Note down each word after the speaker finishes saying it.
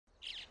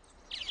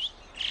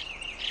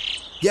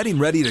Getting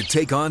ready to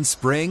take on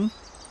spring?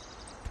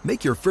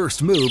 Make your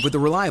first move with the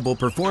reliable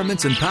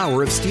performance and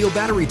power of Steel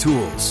battery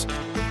tools.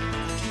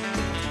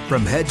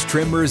 From hedge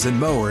trimmers and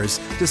mowers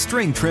to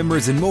string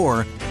trimmers and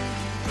more,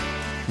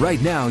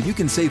 right now you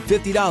can save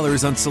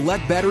 $50 on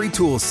select battery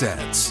tool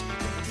sets.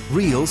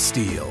 Real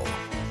Steel.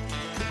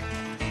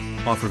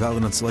 Offer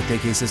valid on select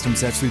AK system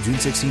sets through June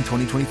 16,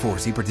 2024.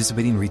 See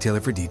participating retailer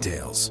for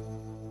details.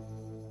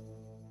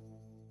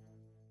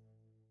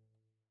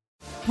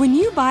 When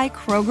you buy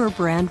Kroger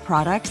brand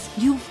products,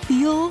 you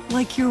feel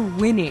like you're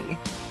winning.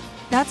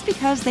 That's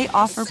because they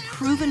offer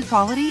proven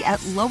quality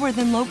at lower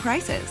than low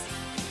prices.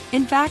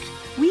 In fact,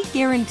 we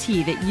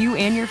guarantee that you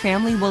and your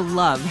family will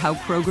love how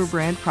Kroger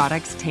brand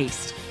products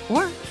taste,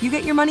 or you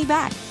get your money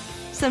back.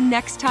 So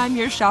next time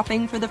you're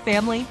shopping for the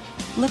family,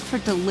 look for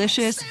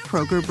delicious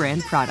Kroger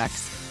brand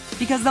products,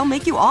 because they'll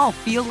make you all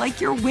feel like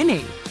you're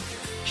winning.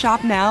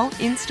 Shop now,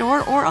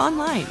 in-store, or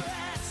online.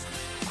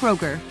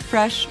 Kroger,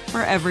 fresh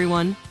for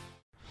everyone.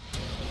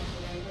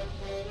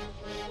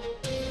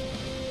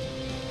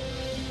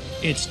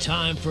 It's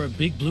time for a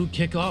Big Blue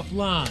Kickoff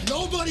Live.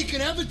 Nobody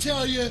can ever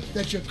tell you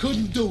that you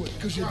couldn't do it,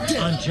 because you did.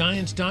 On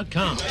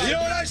Giants.com. You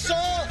know what I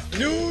saw?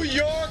 New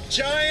York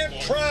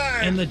Giant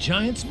Prime. And the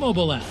Giants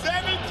mobile app.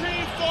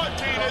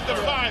 17-14 is the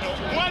final.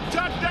 One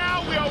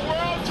touchdown, we are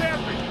world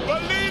champions.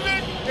 Believe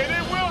it, and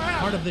it will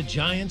happen. Part of the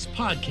Giants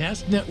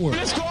Podcast Network.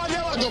 Let's go out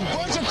there like a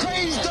bunch of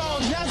crazy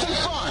dogs. Have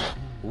some fun.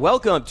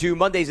 Welcome to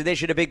Monday's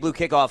edition of Big Blue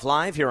Kickoff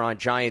Live here on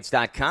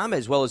Giants.com,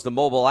 as well as the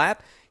mobile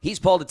app. He's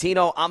Paul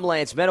Dottino. I'm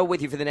Lance Meadow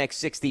with you for the next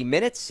 60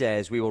 minutes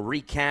as we will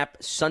recap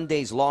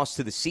Sunday's loss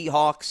to the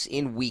Seahawks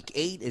in Week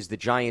 8 as the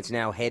Giants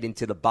now head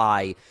into the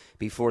bye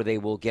before they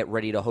will get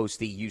ready to host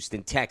the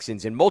Houston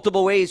Texans. In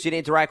multiple ways, you can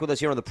interact with us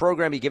here on the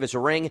program. You give us a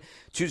ring,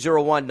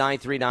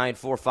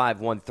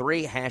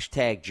 201-939-4513,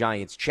 hashtag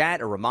Giants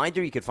Chat. A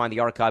reminder, you can find the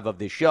archive of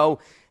this show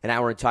and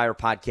our entire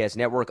podcast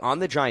network on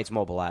the Giants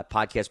mobile app,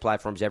 podcast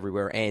platforms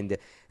everywhere, and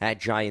at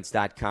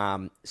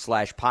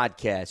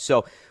Giants.com/podcast.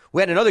 So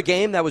we had another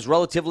game that was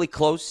relatively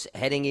close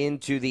heading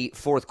into the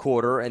fourth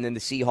quarter, and then the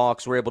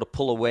Seahawks were able to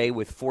pull away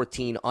with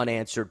 14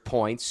 unanswered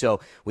points. So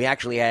we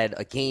actually had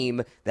a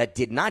game that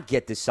did not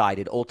get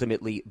decided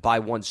ultimately by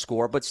one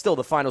score, but still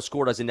the final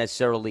score doesn't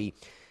necessarily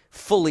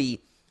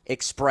fully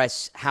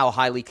express how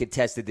highly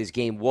contested this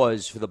game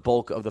was for the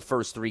bulk of the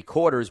first three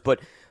quarters. But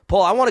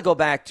Paul, I want to go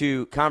back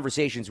to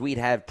conversations we'd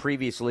had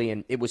previously,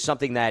 and it was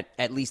something that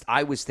at least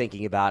I was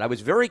thinking about. I was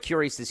very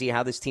curious to see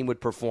how this team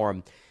would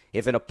perform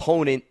if an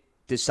opponent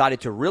decided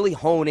to really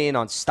hone in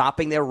on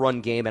stopping their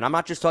run game. And I'm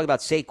not just talking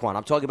about Saquon.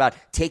 I'm talking about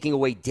taking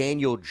away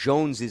Daniel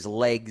Jones's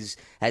legs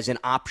as an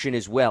option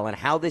as well, and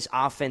how this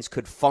offense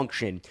could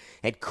function.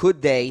 And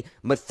could they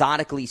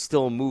methodically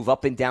still move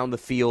up and down the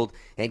field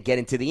and get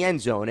into the end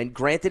zone? And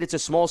granted, it's a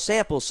small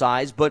sample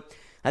size, but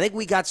I think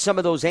we got some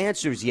of those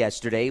answers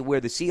yesterday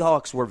where the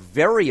Seahawks were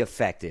very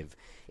effective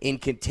in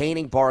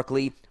containing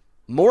Barkley,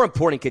 more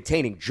important,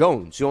 containing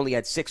Jones, who only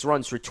had 6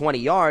 runs for 20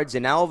 yards,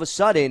 and now all of a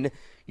sudden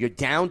you're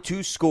down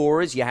 2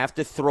 scores, you have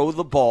to throw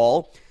the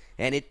ball,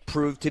 and it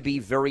proved to be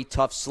very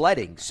tough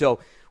sledding. So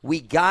we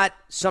got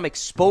some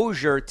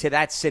exposure to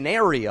that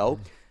scenario.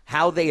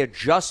 How they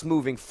adjust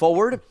moving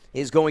forward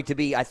is going to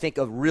be, I think,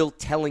 a real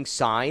telling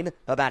sign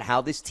about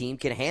how this team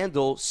can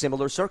handle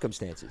similar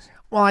circumstances.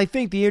 Well, I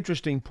think the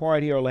interesting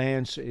part here,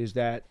 Lance, is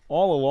that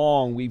all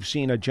along we've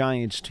seen a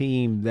Giants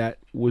team that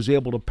was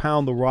able to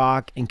pound the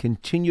rock and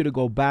continue to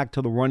go back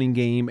to the running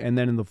game and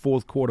then in the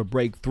fourth quarter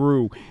break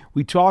through.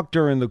 We talked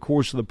during the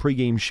course of the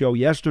pregame show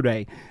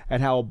yesterday at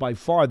how by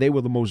far they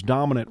were the most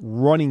dominant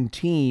running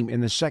team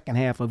in the second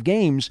half of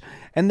games,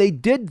 and they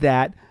did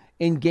that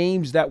in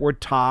games that were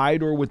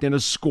tied or within a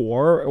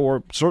score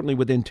or certainly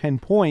within 10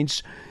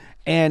 points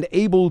and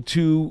able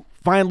to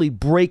finally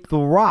break the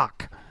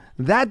rock.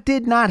 That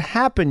did not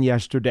happen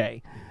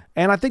yesterday,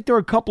 and I think there are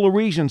a couple of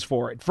reasons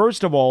for it.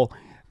 First of all,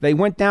 they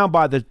went down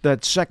by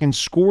that second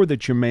score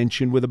that you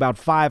mentioned with about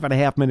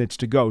 5.5 minutes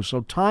to go, so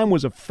time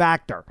was a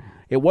factor.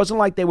 It wasn't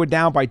like they were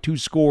down by 2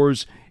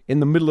 scores in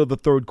the middle of the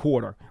third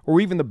quarter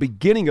or even the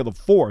beginning of the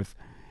fourth.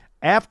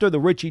 After the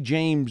Richie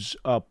James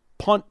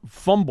punt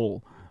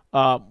fumble,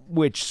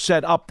 which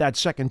set up that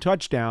second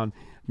touchdown,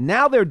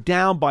 now they're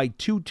down by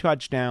 2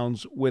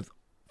 touchdowns with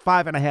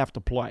 5.5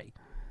 to play.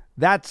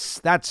 That's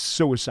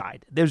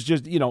suicide. There's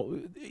just,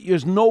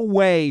 there's no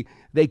way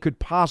they could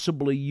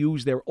possibly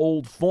use their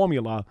old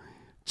formula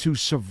to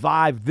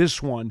survive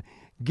this one,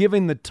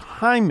 given the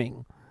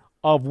timing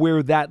of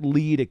where that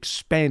lead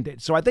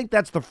expanded. So I think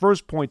that's the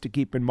first point to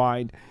keep in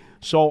mind.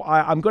 So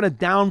I'm going to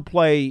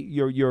downplay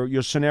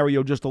your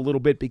scenario just a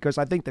little bit because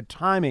I think the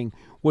timing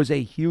was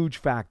a huge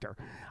factor.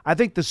 I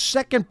think the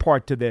second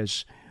part to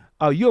this,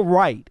 you're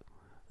right.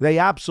 They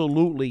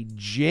absolutely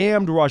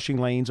jammed rushing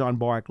lanes on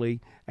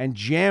Barkley and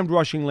jammed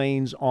rushing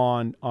lanes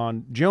on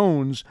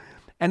Jones.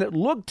 And it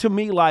looked to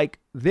me like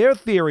their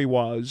theory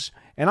was,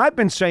 and I've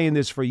been saying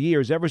this for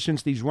years, ever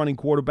since these running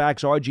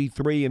quarterbacks,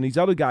 RG3 and these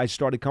other guys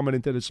started coming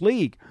into this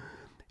league,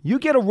 you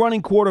get a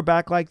running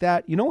quarterback like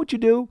that, you know what you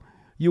do?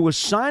 You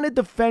assign a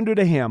defender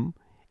to him,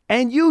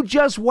 and you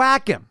just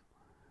whack him.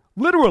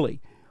 Literally.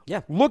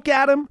 Yeah. Look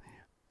at him.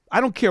 I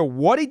don't care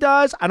what he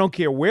does. I don't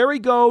care where he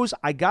goes.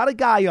 I got a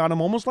guy on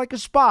him, almost like a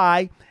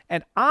spy,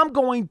 and I'm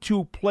going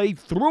to play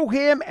through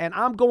him, and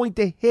I'm going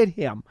to hit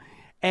him.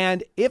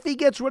 And if he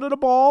gets rid of the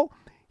ball,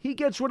 he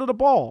gets rid of the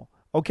ball.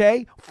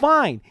 Okay?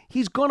 Fine.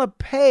 He's going to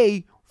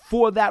pay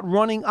for that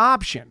running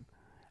option.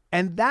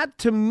 And that,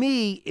 to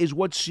me, is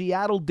what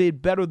Seattle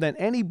did better than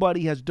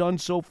anybody has done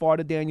so far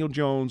to Daniel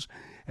Jones.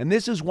 And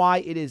this is why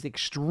it is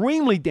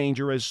extremely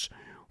dangerous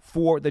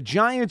for the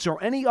Giants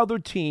or any other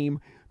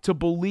team to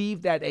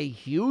believe that a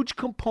huge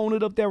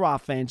component of their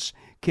offense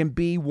can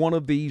be one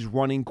of these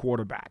running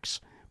quarterbacks,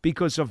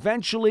 because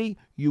eventually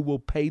you will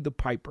pay the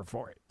piper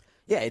for it.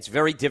 Yeah, it's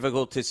very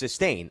difficult to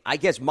sustain. I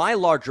guess my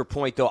larger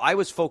point, though, I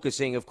was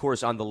focusing, of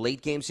course, on the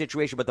late game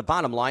situation, but the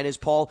bottom line is,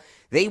 Paul,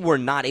 they were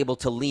not able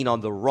to lean on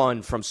the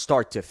run from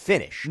start to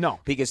finish. No.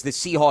 Because the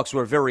Seahawks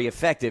were very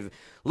effective.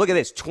 Look at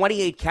this,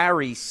 28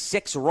 carries,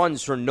 6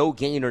 runs for no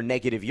gain or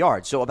negative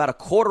yards. So about a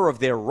quarter of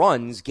their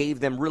runs gave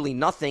them really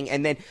nothing.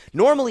 And then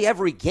normally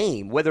every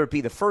game, whether it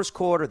be the first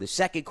quarter, the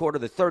second quarter,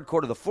 the third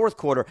quarter, the fourth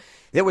quarter,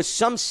 there was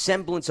some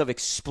semblance of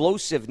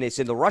explosiveness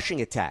in the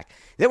rushing attack.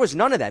 There was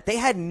none of that. They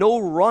had no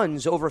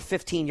runs over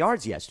 15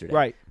 yards yesterday.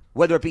 Right.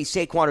 Whether it be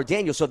Saquon or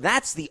Daniel. So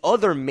that's the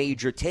other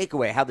major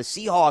takeaway, how the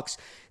Seahawks,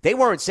 they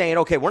weren't saying,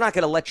 okay, we're not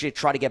going to let you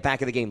try to get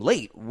back in the game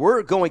late.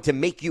 We're going to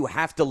make you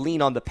have to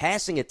lean on the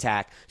passing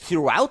attack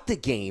throughout the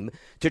game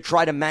to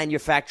try to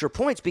manufacture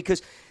points,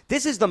 because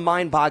this is the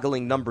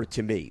mind-boggling number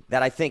to me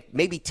that I think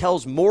maybe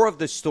tells more of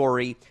the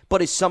story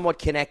but is somewhat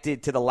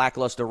connected to the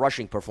lackluster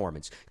rushing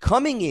performance.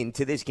 Coming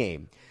into this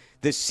game,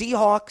 the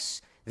Seahawks,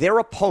 their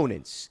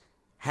opponents,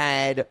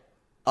 had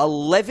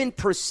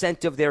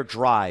 11% of their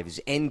drives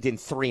end in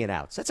 3 and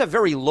outs. That's a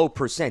very low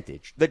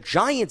percentage. The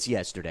Giants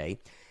yesterday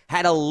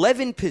had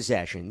 11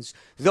 possessions,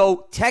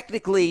 though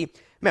technically,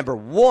 remember,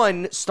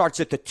 1 starts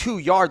at the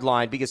 2-yard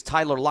line because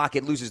Tyler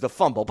Lockett loses the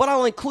fumble, but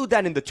I'll include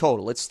that in the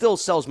total. It still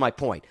sells my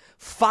point.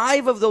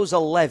 5 of those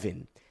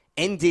 11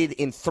 ended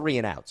in 3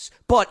 and outs.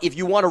 But if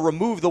you want to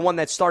remove the one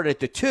that started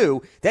at the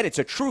 2, then it's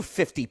a true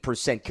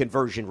 50%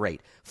 conversion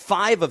rate.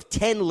 5 of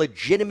 10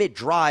 legitimate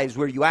drives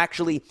where you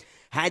actually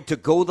had to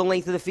go the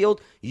length of the field,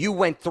 you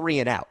went 3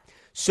 and out.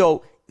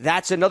 So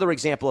that's another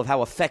example of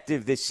how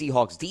effective this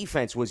Seahawks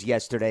defense was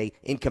yesterday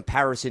in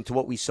comparison to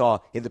what we saw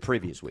in the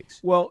previous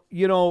weeks. Well,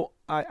 you know,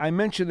 I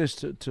mentioned this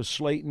to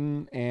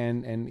Slayton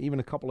and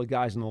even a couple of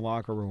guys in the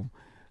locker room.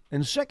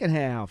 In the second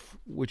half,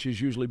 which has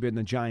usually been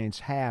the Giants'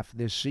 half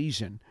this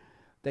season,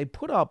 they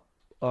put up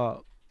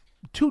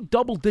 2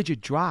 double-digit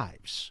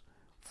drives,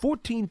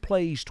 14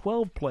 plays,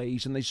 12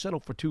 plays, and they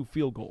settled for 2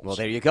 field goals. Well,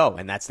 there you go,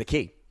 and that's the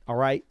key. All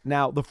right.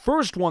 Now, the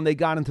first one, they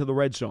got into the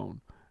red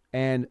zone,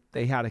 and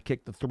they had to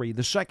kick the 3.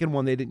 The second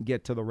one, they didn't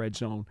get to the red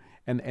zone,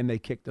 and they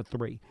kicked the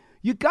 3.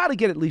 You got to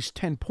get at least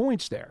 10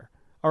 points there.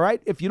 All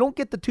right. If you don't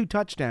get the 2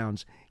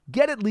 touchdowns,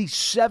 get at least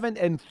 7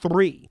 and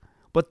 3.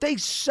 But they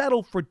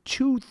settled for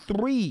 2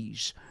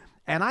 threes,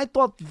 and I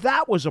thought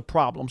that was a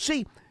problem.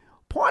 See,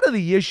 part of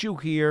the issue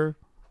here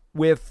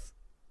with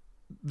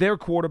their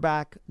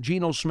quarterback,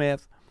 Geno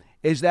Smith,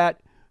 is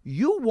that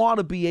you want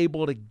to be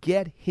able to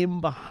get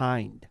him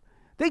behind.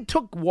 They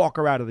took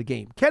Walker out of the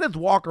game. Kenneth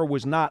Walker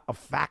was not a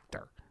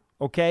factor,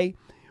 okay?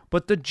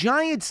 But the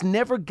Giants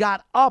never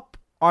got up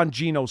on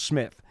Geno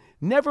Smith,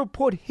 never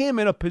put him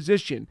in a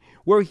position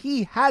where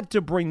he had to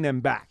bring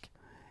them back.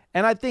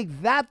 And I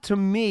think that, to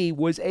me,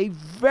 was a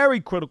very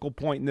critical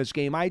point in this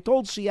game. I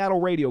told Seattle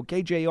Radio,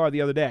 KJR,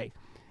 the other day,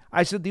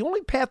 I said the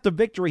only path to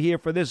victory here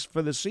for the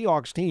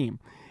Seahawks team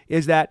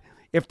is that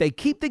if they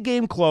keep the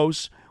game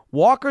close,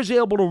 Walker's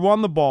able to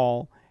run the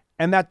ball,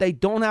 and that they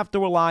don't have to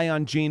rely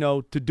on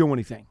Geno to do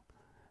anything.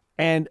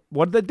 And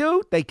what did they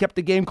do? They kept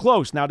the game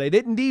close. Now, they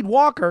didn't need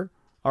Walker,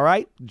 all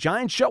right?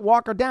 Giants shut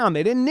Walker down.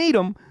 They didn't need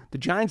him. The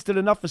Giants did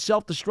enough for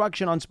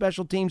self-destruction on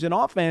special teams and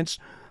offense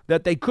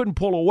that they couldn't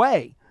pull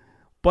away.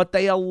 But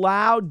they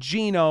allowed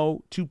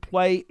Geno to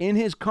play in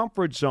his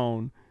comfort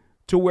zone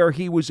to where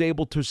he was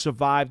able to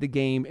survive the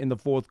game in the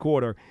fourth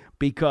quarter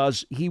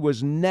because he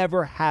was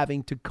never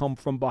having to come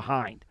from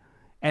behind.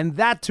 And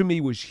that, to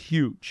me, was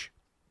huge.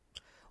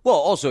 Well,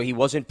 also, he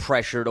wasn't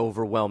pressured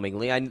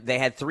overwhelmingly. They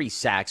had 3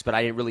 sacks, but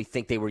I didn't really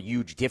think they were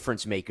huge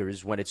difference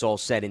makers when it's all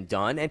said and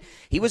done. And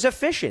he was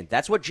efficient.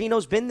 That's what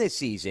Geno's been this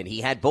season. He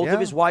had both of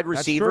his wide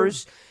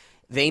receivers.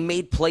 They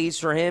made plays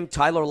for him.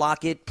 Tyler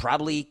Lockett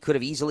probably could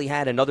have easily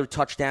had another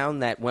touchdown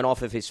that went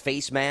off of his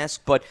face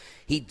mask, but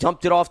he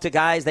dumped it off to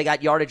guys. They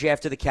got yardage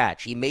after the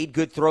catch. He made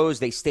good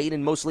throws. They stayed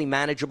in mostly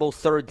manageable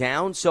third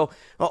down. So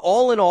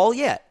all in all,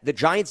 yeah, the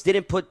Giants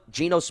didn't put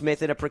Geno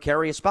Smith in a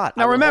precarious spot.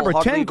 Now remember,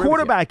 10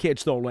 quarterback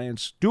hits, though,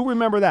 Lance. Do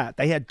remember that.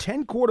 They had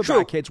 10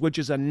 quarterback hits, which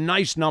is a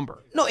nice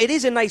number. No, it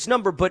is a nice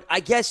number, but I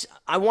guess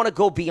I want to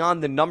go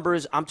beyond the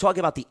numbers. I'm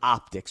talking about the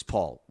optics,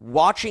 Paul.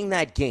 Watching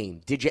that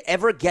game, did you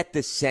ever get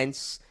the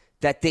sense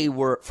that they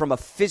were, from a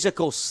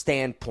physical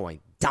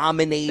standpoint,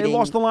 dominating they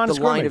lost the line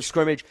of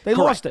scrimmage. They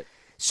Correct. lost it.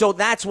 So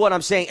that's what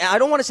I'm saying. I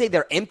don't want to say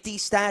they're empty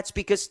stats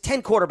because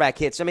 10 quarterback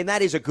hits, I mean,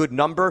 that is a good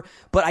number,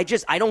 but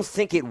I don't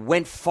think it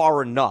went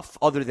far enough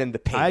other than the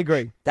pace. I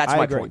agree. That's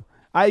my point.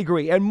 I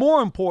agree. And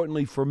more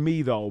importantly for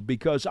me, though,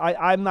 because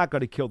I'm not going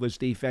to kill this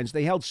defense.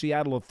 They held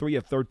Seattle to 3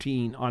 of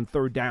 13 on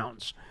third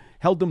downs,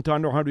 held them to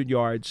under 100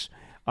 yards,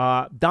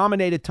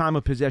 dominated time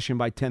of possession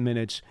by 10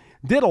 minutes,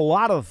 did a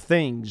lot of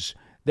things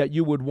that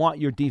you would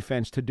want your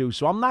defense to do.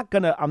 So I'm not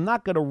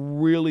gonna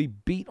really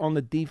beat on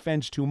the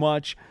defense too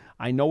much.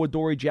 I know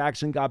Adoree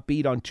Jackson got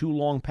beat on 2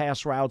 long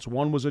pass routes.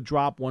 One was a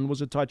drop, one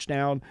was a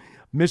touchdown.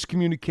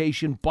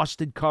 Miscommunication,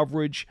 busted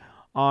coverage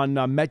on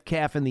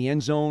Metcalf in the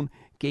end zone,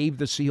 gave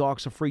the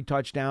Seahawks a free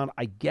touchdown.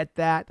 I get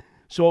that.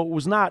 So it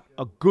was not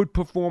a good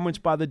performance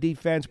by the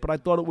defense, but I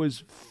thought it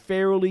was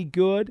fairly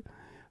good.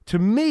 To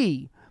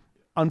me,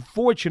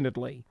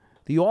 unfortunately,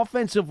 the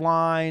offensive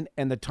line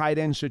and the tight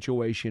end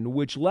situation,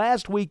 which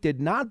last week did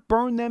not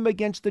burn them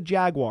against the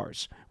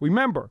Jaguars.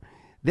 Remember,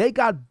 they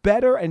got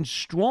better and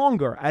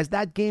stronger as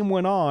that game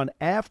went on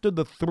after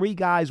the 3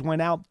 guys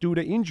went out due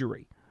to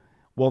injury.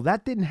 Well,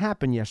 that didn't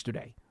happen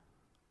yesterday.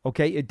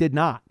 Okay, it did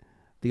not.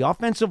 The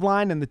offensive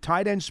line and the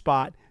tight end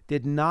spot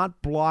did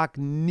not block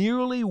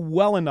nearly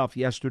well enough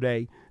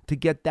yesterday to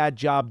get that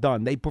job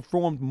done. They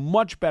performed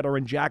much better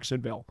in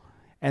Jacksonville,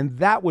 and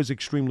that was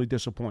extremely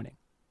disappointing.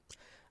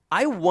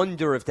 I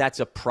wonder if that's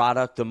a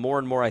product. The more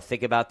and more I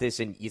think about this,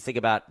 and you think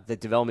about the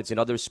developments in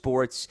other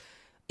sports,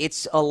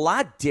 it's a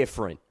lot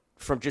different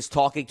from just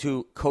talking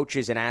to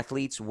coaches and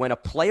athletes when a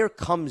player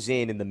comes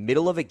in the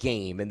middle of a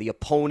game and the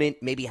opponent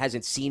maybe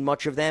hasn't seen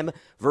much of them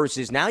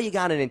versus now you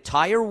got an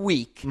entire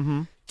week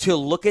to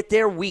look at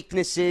their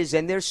weaknesses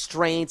and their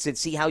strengths and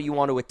see how you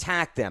want to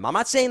attack them. I'm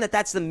not saying that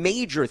that's the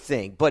major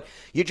thing, but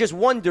you just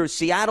wonder,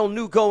 Seattle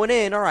knew going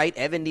in, all right,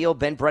 Evan Neal,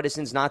 Ben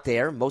Bredesen's not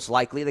there. Most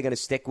likely they're going to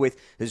stick with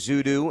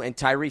Ezeudu and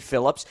Tyree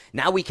Phillips.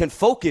 Now we can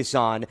focus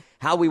on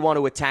how we want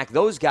to attack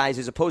those guys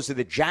as opposed to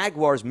the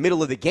Jaguars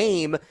middle of the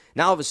game.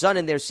 Now all of a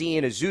sudden they're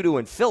seeing Ezeudu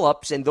and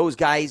Phillips, and those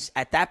guys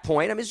at that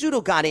point, I mean,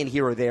 Ezeudu got in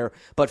here or there,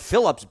 but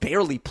Phillips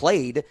barely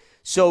played.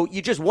 So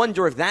you just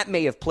wonder if that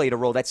may have played a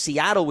role, that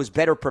Seattle was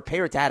better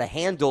prepared to how to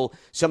handle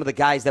some of the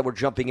guys that were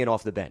jumping in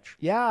off the bench.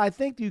 Yeah, I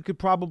think you could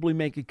probably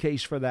make a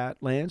case for that,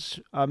 Lance.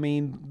 I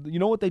mean, you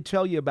know what they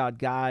tell you about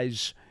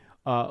guys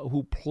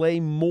who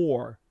play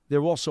more, they're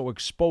also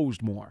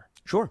exposed more.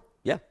 Sure,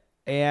 yeah.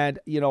 And,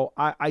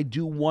 I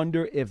do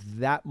wonder if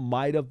that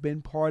might have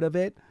been part of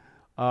it.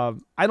 I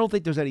don't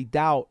think there's any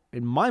doubt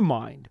in my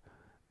mind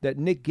that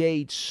Nick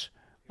Gates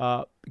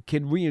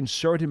can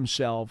reinsert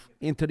himself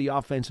into the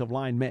offensive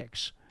line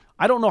mix.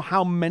 I don't know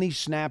how many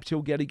snaps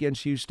he'll get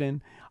against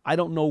Houston. I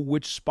don't know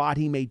which spot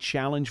he may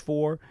challenge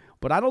for,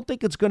 but I don't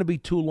think it's going to be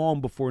too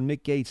long before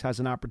Nick Gates has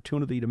an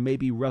opportunity to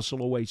maybe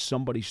wrestle away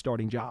somebody's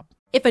starting job.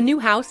 If a new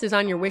house is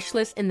on your wish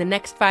list in the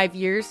next 5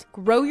 years,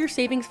 grow your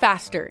savings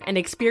faster and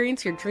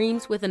experience your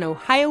dreams with an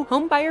Ohio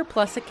Homebuyer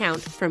Plus account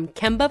from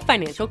Kemba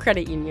Financial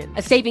Credit Union.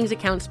 A savings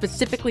account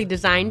specifically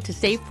designed to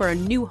save for a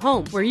new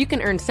home where you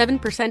can earn 7%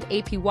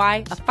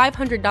 APY,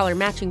 a $500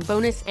 matching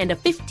bonus, and a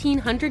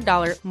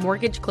 $1,500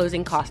 mortgage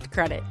closing cost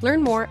credit.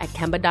 Learn more at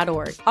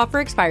Kemba.org. Offer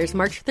expires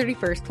March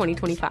 31st,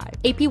 2025.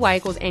 APY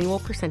equals annual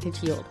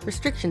percentage yield.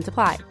 Restrictions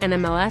apply.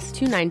 NMLS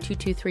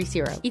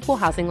 292230. Equal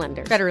housing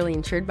lender. Federally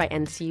insured by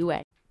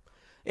NCUA.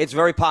 It's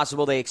very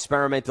possible they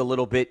experiment a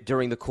little bit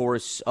during the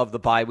course of the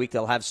bye week.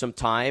 They'll have some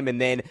time.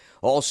 And then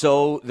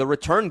also the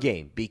return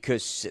game,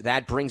 because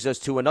that brings us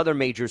to another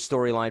major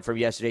storyline from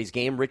yesterday's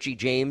game. Richie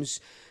James,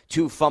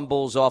 2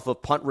 fumbles off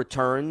of punt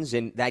returns,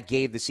 and that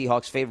gave the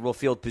Seahawks favorable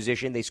field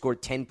position. They scored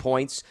 10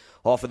 points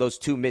off of those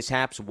 2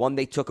 mishaps. One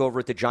they took over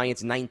at the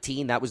Giants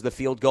 19. That was the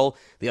field goal.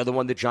 The other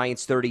one, the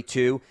Giants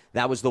 32.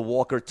 That was the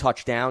Walker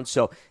touchdown.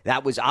 So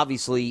that was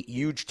obviously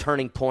huge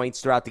turning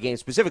points throughout the game,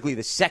 specifically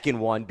the second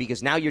one,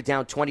 because now you're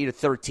down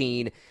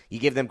 20-13. You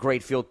give them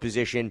great field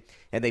position,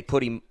 and they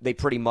pretty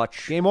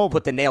much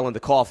put the nail in the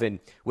coffin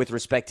with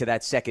respect to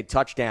that second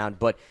touchdown.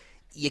 But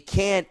you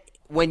can't,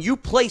 when you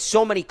play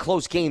so many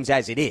close games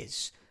as it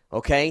is,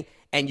 okay,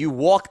 and you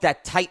walk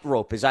that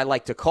tightrope, as I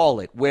like to call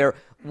it, where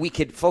we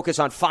could focus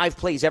on 5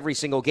 plays every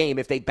single game.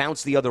 If they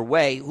bounce the other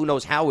way, who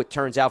knows how it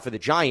turns out for the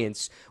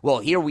Giants. Well,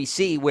 here we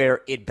see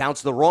where it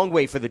bounced the wrong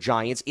way for the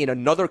Giants in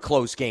another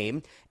close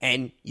game,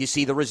 and you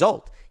see the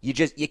result. You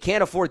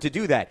can't afford to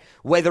do that,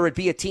 whether it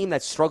be a team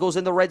that struggles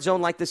in the red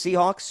zone like the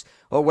Seahawks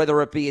or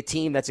whether it be a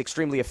team that's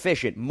extremely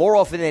efficient. More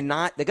often than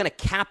not, they're going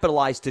to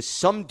capitalize to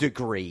some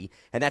degree,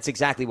 and that's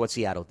exactly what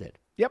Seattle did.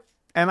 Yep,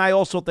 and I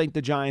also think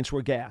the Giants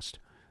were gassed.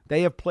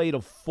 They have played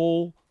a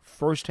full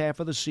first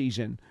half of the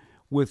season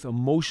with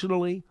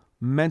emotionally,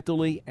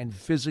 mentally, and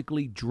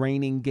physically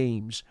draining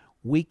games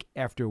week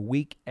after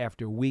week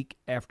after week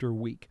after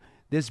week.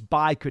 This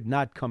bye could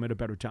not come at a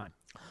better time.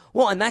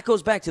 Well, and that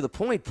goes back to the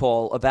point,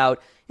 Paul,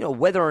 about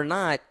whether or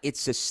not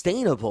it's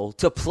sustainable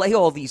to play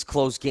all these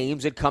close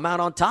games and come out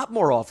on top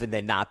more often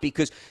than not.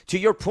 Because to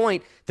your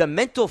point, the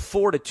mental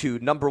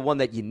fortitude, number one,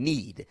 that you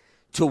need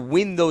to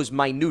win those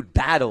minute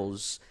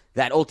battles,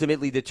 that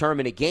ultimately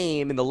determine a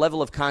game and the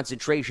level of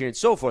concentration and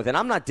so forth. And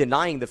I'm not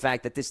denying the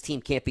fact that this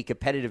team can't be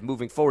competitive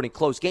moving forward in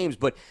close games,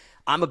 but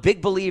I'm a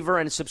big believer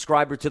and a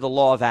subscriber to the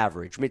law of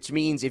average, which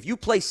means if you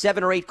play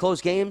 7 or 8 close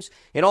games,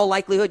 in all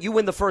likelihood, you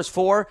win the first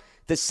 4.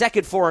 The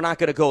second 4 are not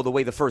going to go the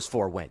way the first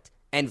 4 went,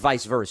 and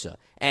vice versa.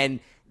 And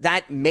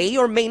that may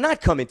or may not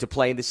come into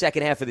play in the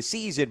second half of the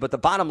season, but the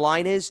bottom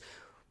line is,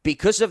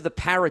 because of the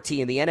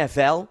parity in the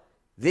NFL,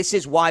 this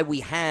is why we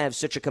have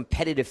such a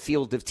competitive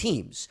field of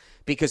teams,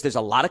 because there's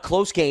a lot of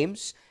close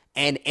games,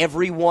 and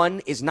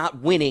everyone is not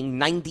winning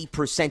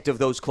 90% of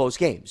those close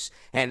games.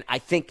 And I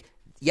think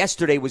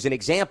yesterday was an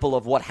example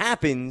of what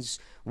happens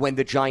when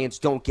the Giants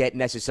don't get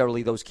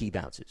necessarily those key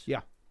bounces.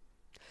 Yeah.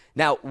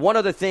 Now, one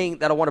other thing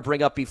that I want to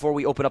bring up before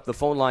we open up the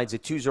phone lines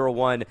at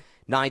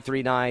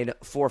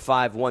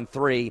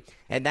 201-939-4513,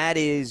 and that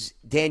is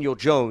Daniel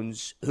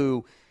Jones,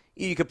 who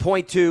you could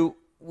point to,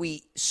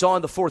 we saw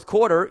in the fourth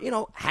quarter,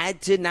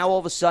 had to now all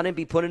of a sudden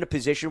be put in a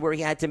position where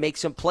he had to make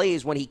some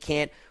plays when he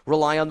can't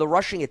rely on the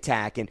rushing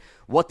attack. And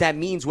what that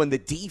means when the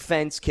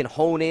defense can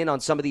hone in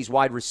on some of these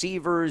wide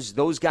receivers,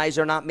 those guys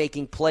are not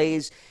making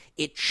plays.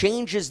 It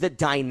changes the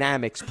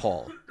dynamics,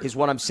 Paul, is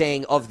what I'm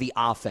saying, of the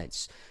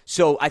offense.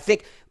 So I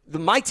think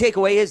my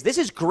takeaway is this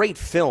is great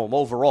film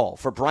overall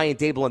for Brian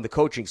Daboll and the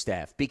coaching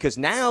staff, because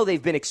now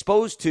they've been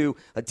exposed to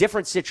a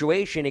different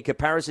situation in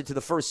comparison to the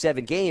first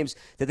 7 games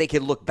that they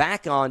can look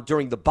back on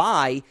during the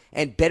bye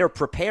and better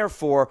prepare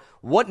for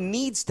what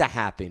needs to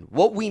happen,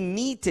 what we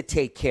need to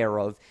take care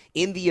of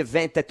in the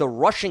event that the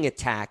rushing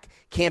attack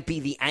can't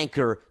be the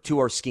anchor to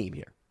our scheme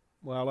here.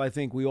 Well, I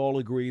think we all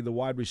agree the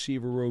wide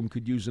receiver room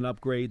could use an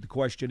upgrade. The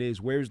question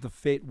is, where's the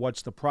fit?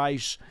 What's the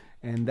price?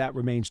 And that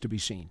remains to be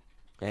seen.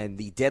 And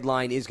the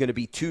deadline is going to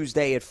be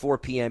Tuesday at 4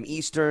 p.m.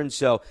 Eastern,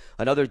 so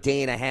another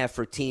day and a half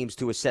for teams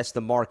to assess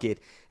the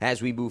market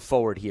as we move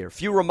forward here. A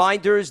few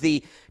reminders,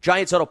 the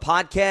Giants Huddle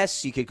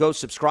podcast, you could go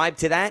subscribe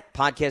to that.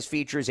 Podcast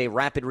features a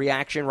rapid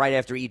reaction right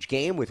after each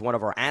game with one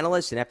of our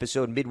analysts, an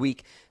episode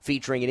midweek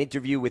featuring an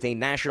interview with a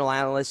national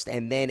analyst,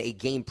 and then a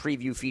game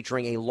preview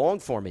featuring a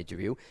long-form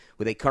interview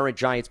with a current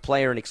Giants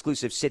player, an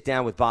exclusive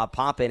sit-down with Bob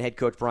Papa and head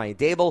coach Brian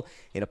Daboll,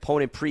 an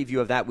opponent preview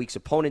of that week's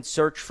opponent.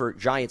 Search for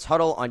Giants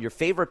Huddle on your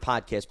favorite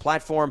podcast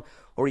platform,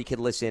 or you can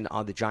listen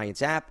on the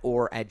Giants app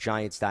or at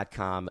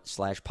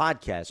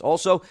giants.com/podcast.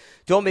 Also,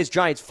 don't miss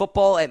Giants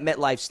football at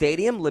MetLife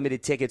Stadium.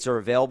 Limited tickets are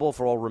available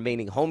for all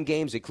remaining home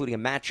games, including a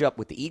matchup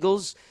with the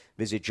Eagles.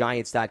 Visit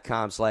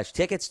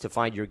giants.com/tickets to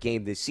find your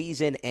game this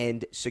season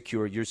and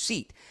secure your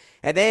seat.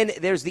 And then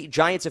there's the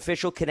Giants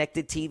official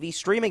connected TV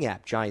streaming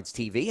app, Giants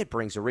TV. It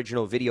brings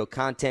original video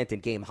content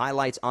and game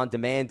highlights on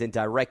demand and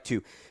direct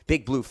to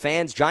Big Blue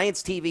fans.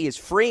 Giants TV is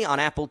free on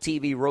Apple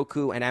TV,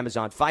 Roku, and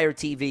Amazon Fire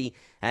TV,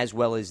 as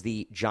well as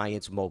the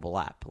Giants mobile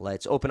app.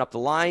 Let's open up the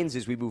lines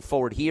as we move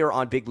forward here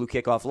on Big Blue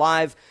Kickoff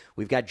Live.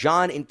 We've got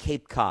John in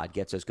Cape Cod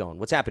gets us going.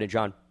 What's happening,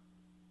 John?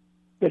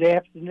 Good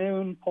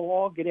afternoon,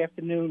 Paul. Good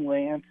afternoon,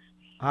 Lance.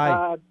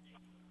 Hi.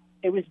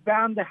 It was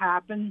bound to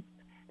happen.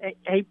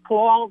 Hey,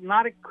 Paul,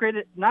 not a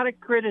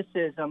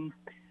criticism,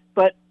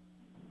 but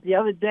the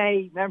other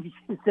day, remember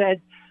you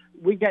said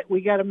we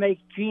got to make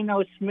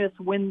Geno Smith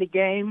win the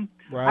game.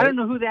 Right. I don't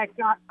know who that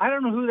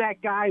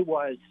guy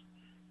was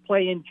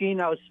playing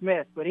Geno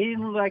Smith, but he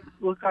didn't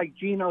look like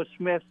Geno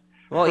Smith.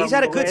 Well, he's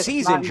had a good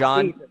season,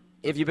 John.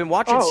 If you've been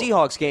watching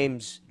Seahawks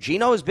games,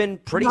 Geno has been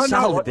pretty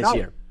solid this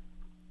year.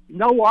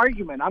 No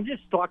argument. I'm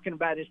just talking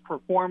about his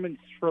performance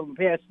for the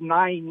past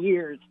 9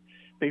 years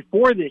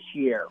before this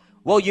year.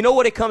 Well, you know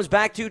what it comes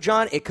back to,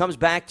 John? It comes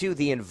back to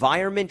the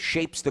environment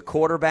shapes the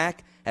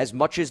quarterback as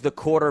much as the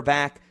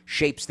quarterback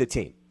shapes the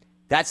team.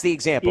 That's the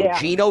example. Yeah.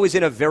 Geno is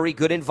in a very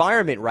good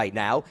environment right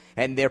now,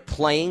 and they're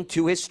playing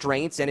to his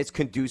strengths, and it's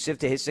conducive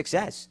to his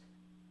success.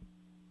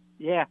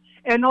 Yeah,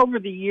 and over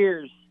the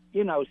years,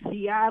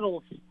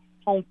 Seattle's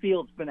home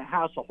field's been a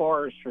house of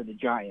horrors for the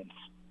Giants.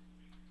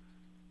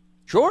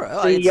 Sure.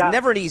 It's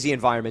never an easy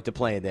environment to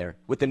play in there.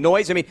 With the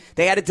noise, I mean,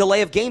 they had a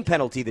delay of game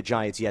penalty, the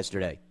Giants,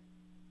 yesterday,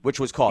 which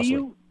was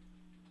costly.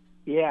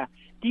 Do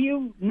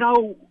you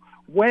know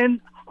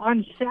when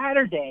on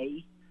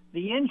Saturday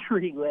the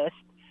injury list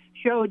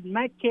showed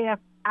Metcalf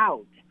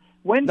out?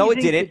 When no, do it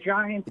you think didn't. The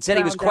Giants it said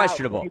he was found out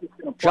questionable. he was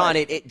gonna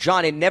play?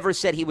 John, it never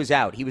said he was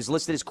out. He was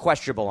listed as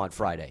questionable on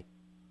Friday.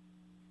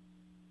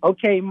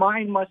 Okay,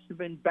 mine must have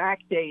been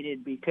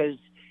backdated because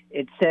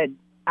it said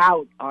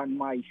out on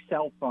my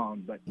cell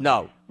phone. But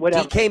no,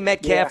 whatever. DK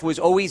Metcalf was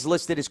always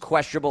listed as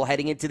questionable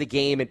heading into the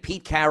game, and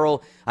Pete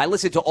Carroll, I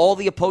listened to all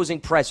the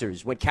opposing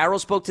pressers. When Carroll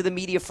spoke to the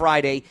media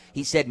Friday,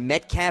 he said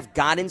Metcalf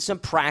got in some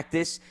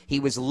practice, he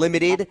was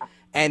limited,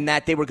 and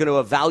that they were going to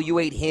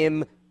evaluate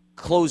him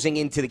closing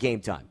into the game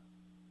time.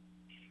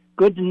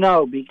 Good to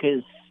know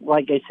because,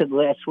 like I said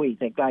last week,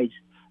 that guy's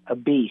a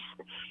beast.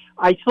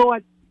 I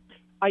thought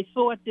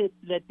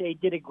that they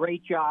did a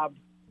great job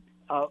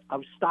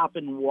of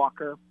stopping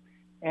Walker.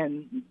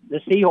 And the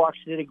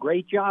Seahawks did a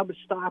great job of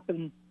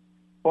stopping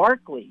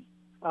Barkley.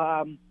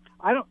 I'm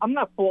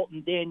not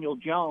faulting Daniel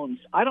Jones.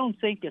 I don't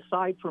think,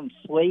 aside from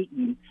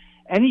Slayton,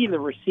 any of the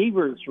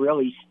receivers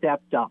really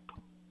stepped up.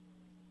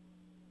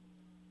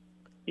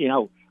 You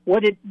know,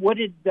 what did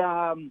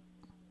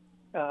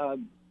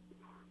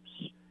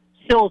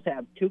Sills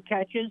have? 2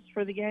 catches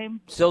for the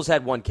game? Sills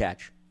had 1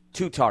 catch,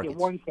 2 targets. Yeah,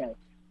 1 catch.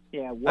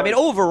 Yeah. I mean,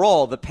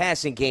 overall, the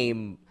passing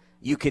game,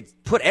 you could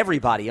put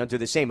everybody under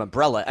the same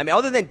umbrella. I mean,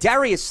 other than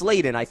Darius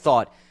Slayton, I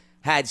thought,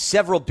 had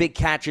several big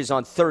catches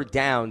on 3rd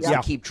downs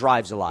to keep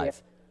drives alive.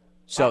 Yeah.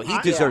 So he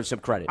deserves some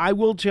credit. I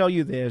will tell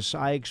you this.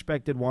 I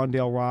expected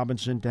Wan'Dale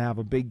Robinson to have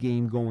a big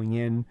game going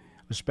in,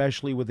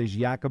 especially with his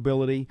yak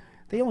ability.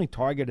 They only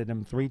targeted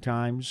him 3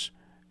 times,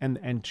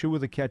 and 2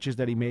 of the catches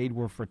that he made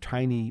were for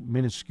tiny,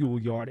 minuscule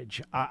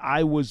yardage.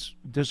 I was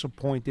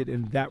disappointed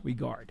in that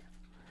regard.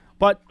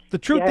 But the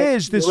truth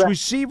is, this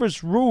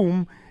receiver's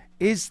room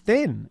is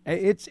thin.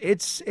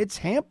 It's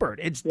hampered.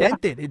 It's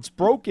dented. It's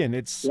broken.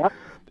 It's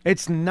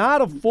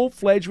not a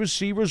full-fledged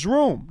receiver's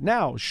room.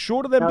 Now,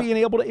 short of them being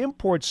able to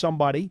import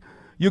somebody,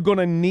 you're going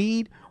to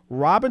need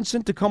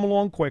Robinson to come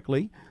along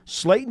quickly,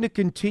 Slayton to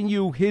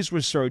continue his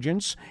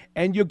resurgence,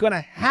 and you're going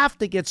to have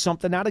to get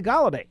something out of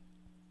Golladay.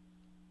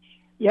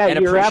 Yeah,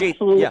 you're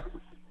absolutely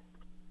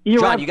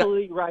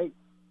right,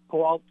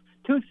 Paul.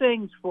 2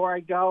 things before I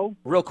go.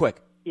 Real quick.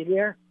 You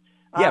hear?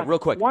 Yeah, real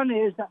quick. One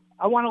is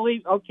I want to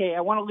leave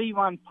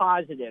on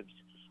positives.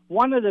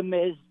 One of them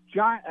is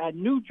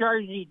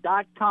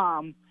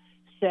NewJersey.com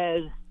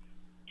says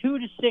 2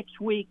 to 6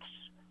 weeks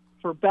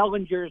for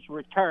Bellinger's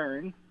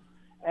return.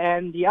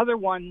 And the other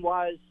one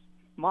was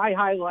my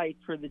highlight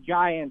for the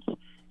Giants,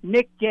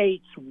 Nick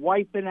Gates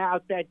wiping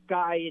out that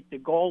guy at the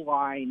goal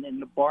line in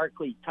the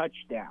Barkley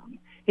touchdown.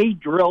 He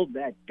drilled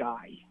that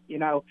guy. You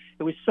know,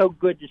 it was so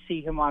good to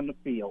see him on the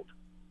field.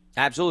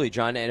 Absolutely,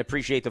 John, and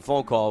appreciate the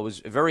phone call. It was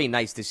very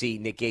nice to see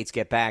Nick Gates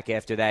get back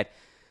after that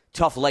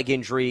tough leg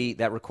injury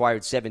that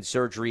required 7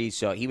 surgeries.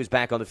 So he was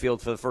back on the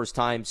field for the first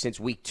time since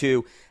week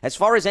 2. As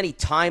far as any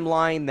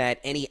timeline that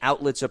any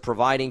outlets are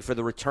providing for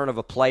the return of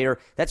a player,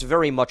 that's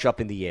very much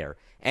up in the air.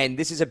 And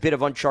this is a bit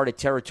of uncharted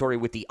territory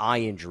with the eye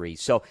injury.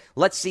 So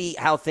let's see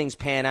how things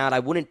pan out. I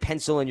wouldn't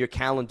pencil in your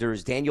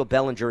calendars. Daniel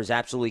Bellinger is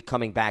absolutely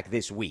coming back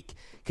this week,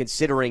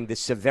 considering the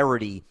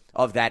severity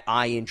of that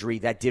eye injury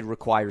that did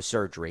require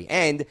surgery.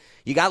 And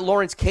you got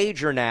Lawrence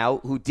Cager now,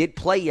 who did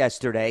play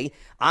yesterday.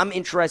 I'm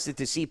interested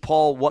to see,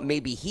 Paul, what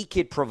maybe he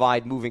could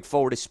provide moving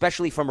forward,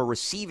 especially from a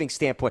receiving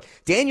standpoint.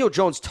 Daniel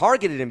Jones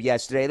targeted him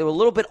yesterday. They were a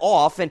little bit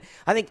off, and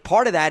I think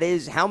part of that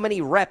is how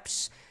many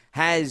reps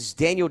has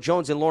Daniel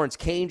Jones and Lawrence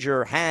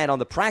Cager had on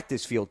the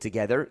practice field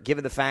together,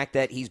 given the fact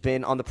that he's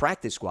been on the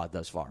practice squad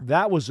thus far?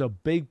 That was a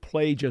big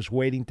play just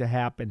waiting to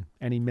happen,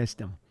 and he missed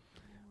him.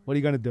 What are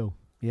you going to do?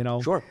 You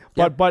know? Sure.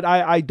 But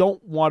I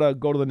don't want to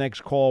go to the next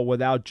call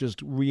without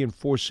just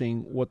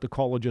reinforcing what the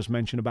caller just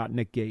mentioned about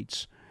Nick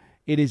Gates.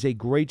 It is a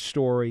great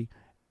story.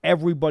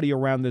 Everybody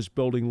around this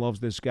building loves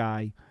this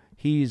guy.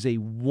 He is a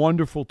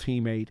wonderful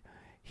teammate.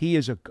 He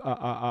is a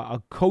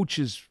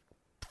coach's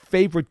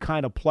favorite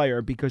kind of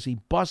player because he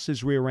busts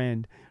his rear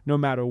end no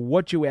matter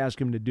what you ask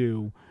him to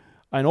do.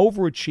 An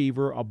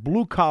overachiever, a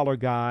blue-collar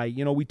guy.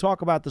 You know, we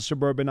talk about the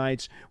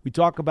suburbanites. We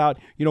talk about,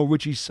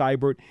 Richie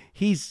Seibert.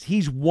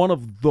 He's one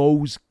of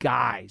those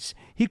guys.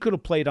 He could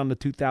have played on the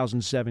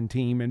 2007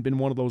 team and been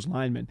one of those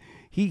linemen.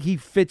 He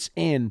fits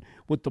in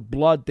with the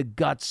blood, the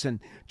guts, and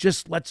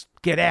just let's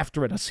get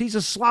after it. He's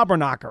a slobber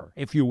knocker,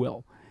 if you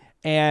will.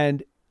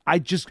 And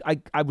I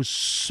was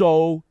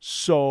so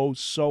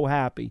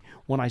happy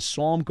when I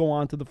saw him go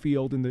onto the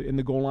field in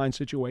the goal line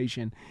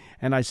situation,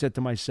 and I said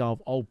to myself,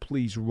 "Oh,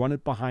 please run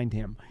it behind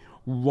him,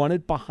 run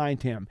it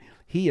behind him."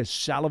 He is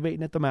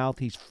salivating at the mouth,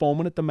 he's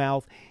foaming at the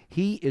mouth.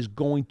 He is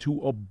going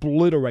to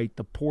obliterate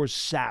the poor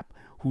sap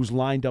who's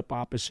lined up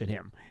opposite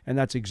him, and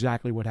that's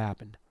exactly what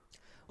happened.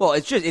 Well,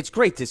 it's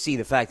great to see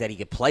the fact that he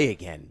could play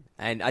again,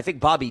 and I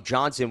think Bobby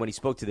Johnson, when he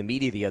spoke to the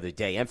media the other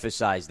day,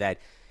 emphasized that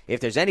if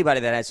there's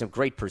anybody that has some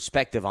great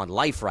perspective on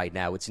life right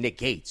now, it's Nick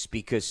Gates,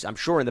 because I'm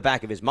sure in the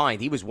back of his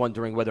mind he was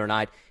wondering whether or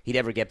not he'd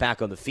ever get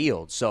back on the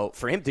field. So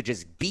for him to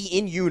just be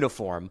in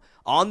uniform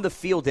on the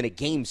field in a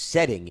game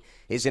setting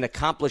is an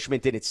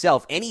accomplishment in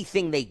itself.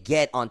 Anything they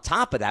get on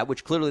top of that,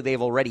 which clearly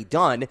they've already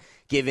done,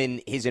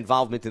 given his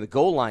involvement in the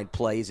goal line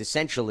play, is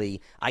essentially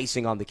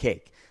icing on the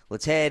cake.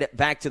 Let's head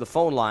back to the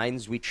phone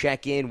lines. We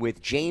check in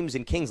with James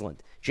in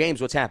Kingsland.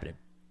 James, what's happening?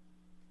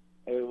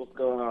 Hey, what's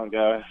going on,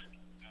 guys?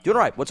 Doing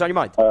all right. What's on your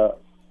mind?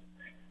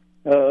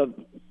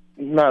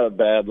 Not a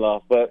bad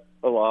loss, but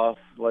a loss.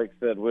 Like I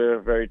said, we're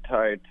a very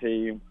tired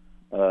team.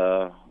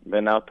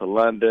 Been out to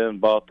London,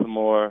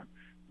 Baltimore,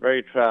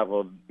 very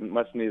traveled,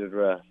 much needed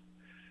rest.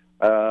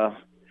 I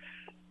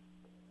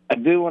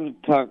do want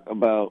to talk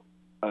about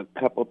a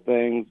couple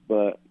things,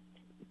 but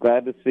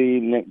glad to see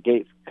Nick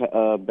Gates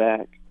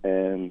back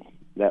and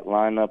that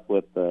lineup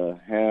with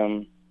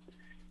him,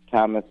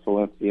 Thomas,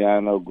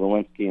 Feliciano,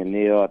 Glowinski, and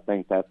Neal. I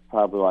think that's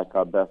probably like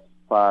our best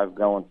 5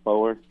 going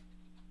forward.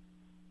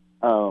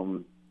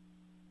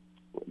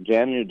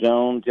 Daniel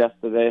Jones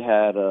yesterday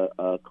had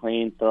a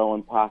clean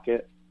throwing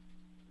pocket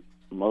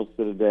most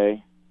of the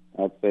day.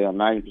 I'd say on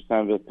 90%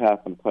 of his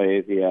passing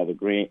plays, he had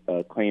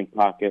a clean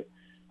pocket.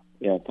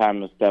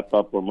 Time to step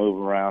up or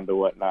move around or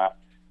whatnot.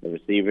 The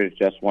receivers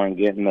just weren't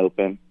getting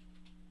open.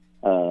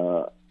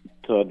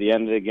 toward the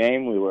end of the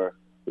game, we were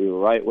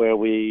right where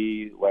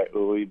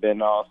we've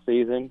been all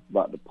season,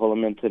 about to pull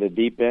them into the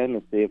deep end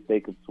and see if they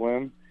could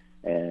swim.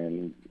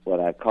 And what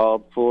I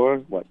called for,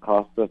 what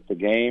cost us the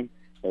game,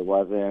 it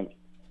wasn't,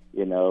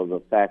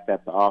 the fact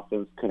that the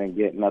offense couldn't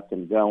get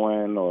nothing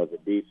going or the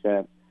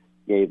defense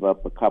gave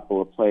up a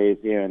couple of plays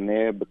here and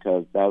there,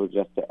 because that was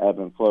just the ebb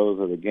and flows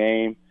of the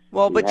game.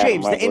 Well, but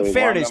James, in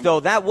fairness, though,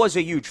 that was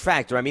a huge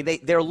factor. I mean,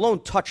 their lone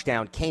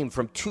touchdown came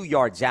from 2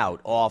 yards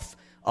out off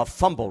a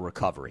fumble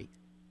recovery.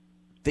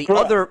 The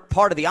other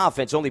part of the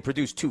offense only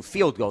produced 2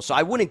 field goals, so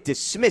I wouldn't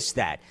dismiss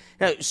that.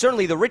 Now,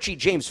 certainly the Richie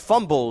James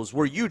fumbles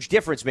were huge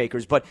difference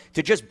makers, but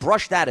to just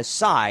brush that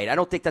aside, I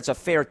don't think that's a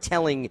fair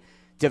telling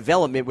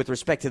development with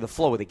respect to the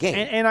flow of the game.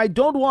 And I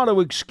don't want to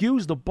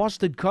excuse the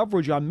busted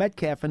coverage on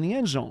Metcalf in the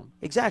end zone.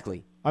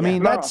 Exactly. I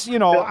mean, that's,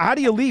 how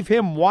do you leave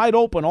him wide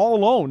open all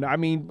alone? I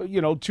mean,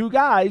 2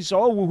 guys,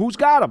 who's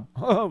got him?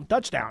 Oh,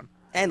 touchdown.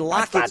 And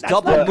Lockett's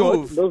double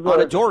move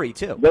on Adoree',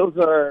 too. Those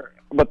are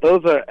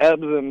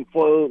ebbs and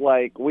flows.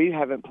 Like, we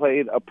haven't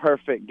played a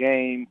perfect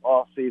game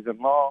all season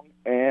long,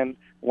 and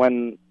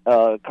when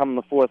come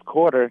the fourth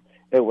quarter,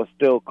 it was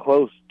still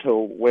close to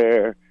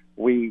where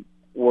we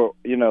were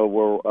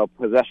a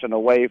possession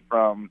away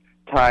from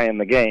tying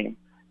the game.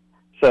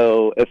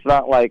 So it's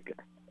not like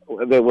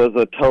there was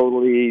a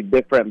totally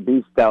different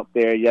beast out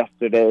there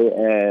yesterday,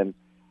 and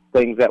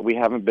things that we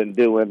haven't been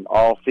doing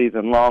all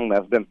season long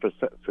that's been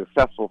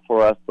successful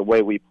for us, the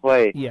way we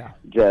play,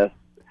 just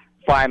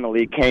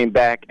finally came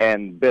back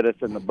and bit us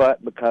in the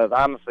butt, because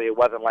honestly it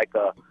wasn't like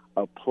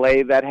a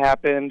play that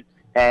happened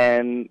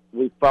and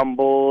we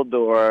fumbled,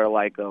 or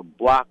like a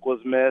block was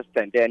missed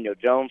and Daniel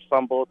Jones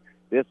fumbled.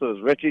 This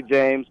was Richie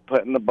James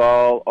putting the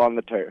ball on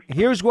the turf.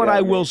 Here's what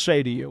I will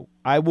say to you.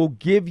 I will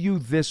give you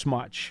this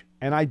much,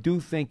 and I do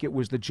think it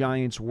was the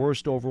Giants'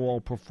 worst overall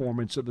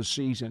performance of the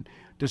season.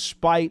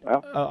 Despite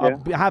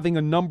having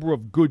a number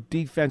of good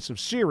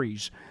defensive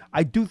series,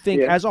 I do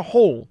think as a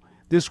whole,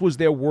 this was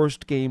their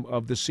worst game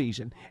of the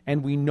season.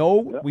 And we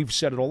know, we've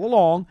said it all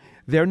along,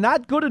 they're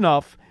not good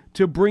enough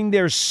to bring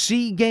their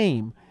C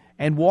game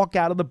and walk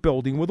out of the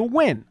building with a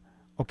win.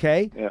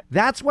 Okay? Yeah.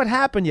 That's what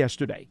happened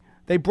yesterday.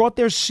 They brought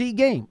their C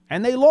game,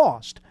 and they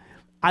lost.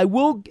 I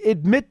will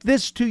admit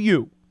this to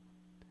you.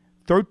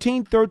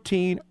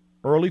 13-13,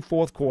 early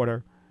fourth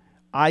quarter.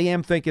 I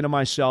am thinking to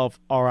myself,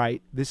 all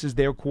right, this is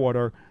their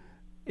quarter.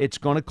 It's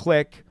going to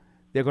click.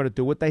 They're going to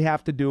do what they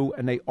have to do,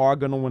 and they are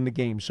going to win the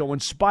game. So in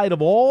spite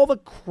of all the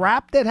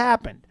crap that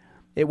happened,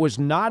 it was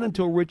not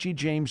until Richie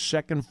James'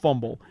 second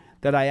fumble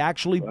that I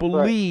actually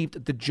believed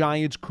that the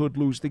Giants could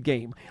lose the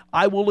game.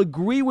 I will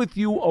agree with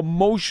you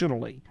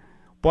emotionally,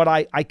 but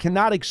I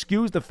cannot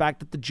excuse the fact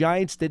that the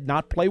Giants did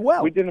not play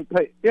well. We didn't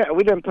play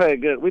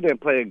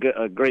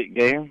a great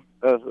game.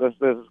 That's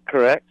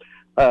correct.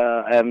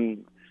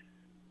 And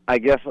I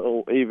guess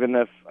even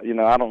if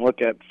I don't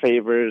look at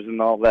favors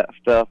and all that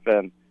stuff,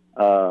 and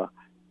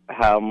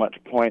how much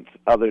points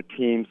other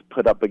teams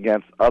put up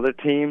against other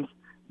teams,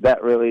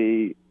 that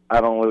really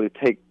I don't really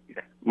take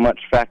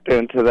much factor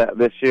into that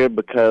this year,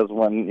 because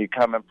when you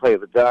come and play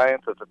the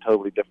Giants, it's a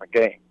totally different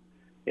game.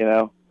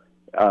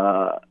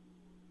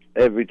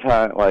 Every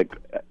time, like,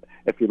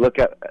 if you look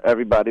at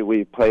everybody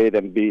we played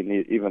and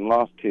beaten, even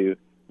lost to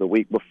the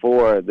week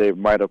before, they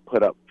might have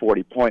put up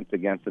 40 points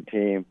against a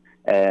team,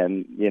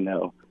 and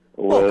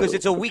well, because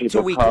it's a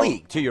week-to-week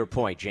league, to your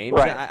point, James.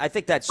 Right. I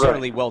think that's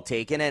certainly well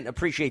taken, and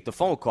appreciate the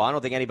phone call. I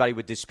don't think anybody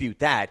would dispute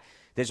that.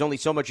 There's only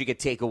so much you could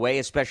take away,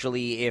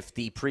 especially if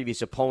the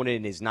previous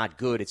opponent is not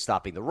good at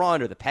stopping the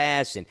run or the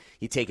pass, and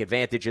you take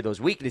advantage of those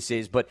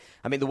weaknesses. But,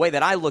 I mean, the way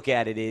that I look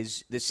at it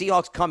is the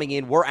Seahawks coming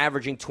in were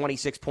averaging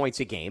 26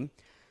 points a game.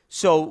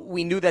 So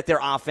we knew that their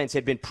offense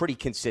had been pretty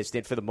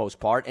consistent for the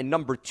most part. And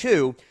number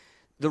two,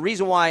 the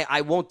reason why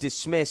I won't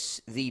dismiss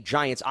the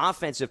Giants'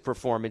 offensive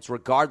performance,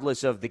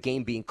 regardless of the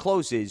game being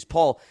close, is,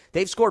 Paul,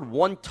 they've scored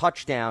 1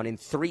 touchdown in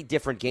 3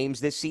 different games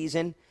this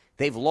season.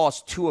 They've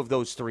lost 2 of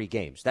those 3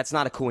 games. That's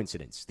not a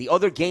coincidence. The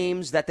other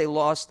games that they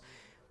lost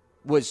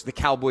was the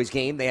Cowboys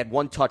game. They had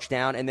 1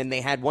 touchdown, and then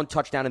they had 1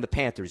 touchdown in the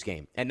Panthers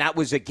game. And that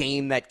was a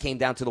game that came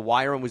down to the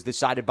wire and was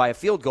decided by a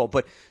field goal.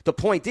 But the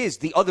point is,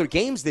 the other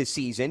games this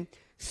season,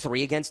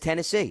 3 against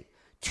Tennessee,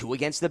 2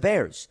 against the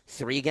Bears,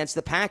 3 against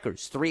the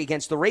Packers, 3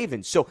 against the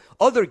Ravens. So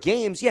other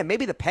games,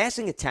 maybe the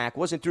passing attack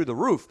wasn't through the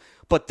roof,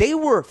 but they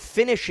were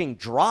finishing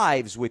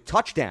drives with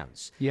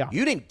touchdowns. Yeah.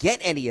 You didn't get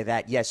any of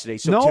that yesterday.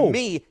 So to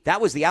me,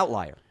 that was the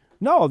outlier.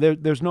 No,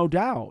 there's no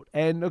doubt.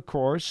 And, of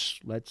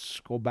course, let's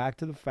go back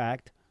to the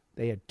fact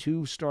they had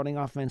 2 starting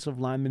offensive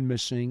linemen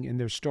missing and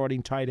their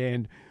starting tight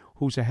end,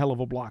 who's a hell of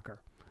a blocker.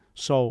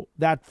 So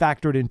that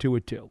factored into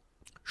it, too.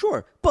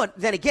 Sure. But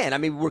then again, I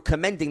mean, we're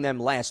commending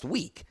them last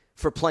week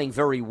for playing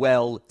very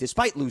well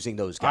despite losing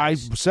those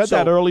guys. I said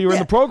that earlier in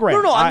the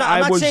program. No,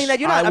 I'm not saying that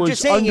you're not. I'm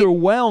just saying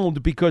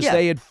underwhelmed because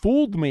they had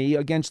fooled me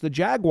against the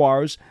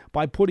Jaguars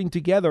by putting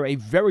together a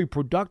very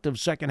productive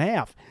second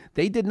half.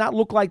 They did not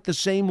look like the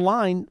same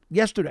line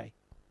yesterday.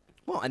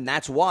 Well, and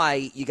that's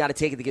why you got to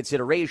take into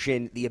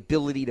consideration the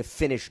ability to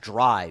finish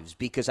drives,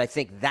 because I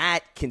think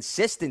that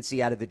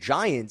consistency out of the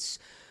Giants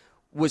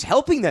was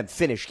helping them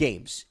finish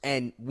games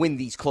and win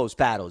these close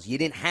battles. You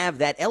didn't have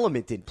that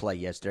element in play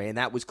yesterday, and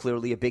that was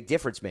clearly a big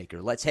difference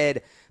maker. Let's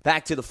head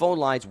back to the phone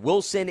lines.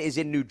 Wilson is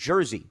in New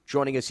Jersey,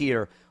 joining us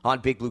here on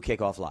Big Blue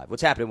Kickoff Live.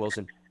 What's happening,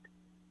 Wilson?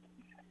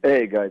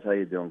 Hey, guys. How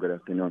you doing? Good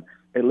afternoon.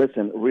 Hey,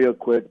 listen, real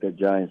quick, the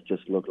Giants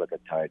just looked like a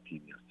tired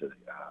team yesterday.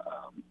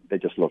 They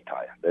just looked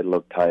tired. They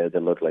looked tired. They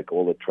looked like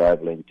all the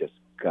traveling just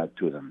got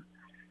to them.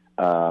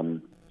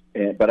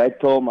 But I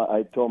told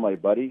my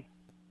buddy,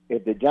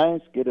 if the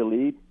Giants get a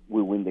lead,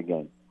 we win the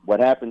game. What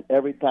happened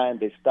every time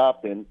they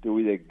stopped in to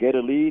either get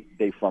a lead,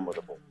 they fumbled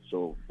the ball.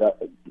 So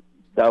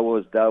that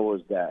was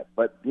that.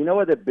 But you know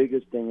what the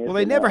biggest thing is? Well,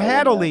 they never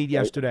had a lead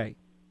yesterday.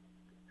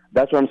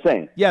 That's what I'm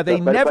saying. Yeah, they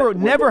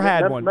never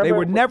had one. They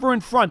were never in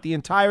front the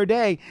entire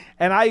day,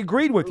 and I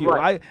agreed with you.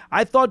 Right.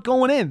 I thought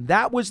going in,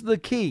 that was the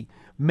key.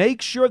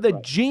 Make sure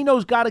that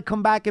Geno's got to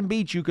come back and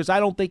beat you, because I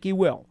don't think he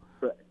will.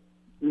 Right.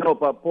 No,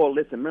 but Paul,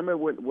 listen, remember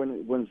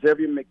when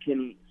Xavier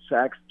McKinney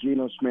sacks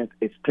Geno Smith,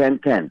 it's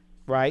 10-10.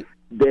 Right.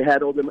 They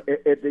had all them.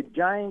 If the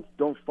Giants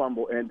don't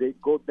fumble and they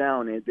go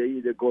down and they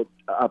either go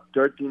up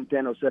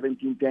 13-10 or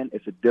 17-10,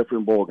 it's a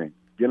different ballgame.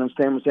 You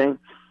understand what I'm saying?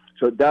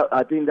 So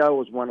I think that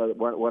was one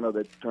of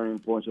the turning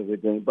points of the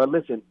game. But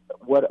listen,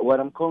 what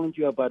I'm calling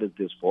you about is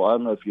this, Paul. I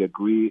don't know if you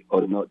agree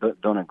or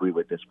don't agree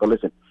with this. But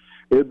listen,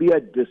 it would be a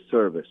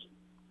disservice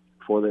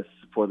for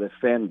the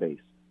fan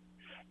base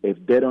if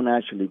they don't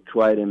actually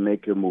try to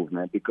make a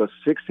movement, because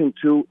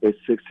 6-2 is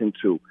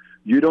 6-2.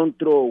 You don't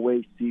throw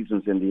away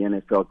seasons in the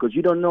NFL because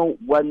you don't know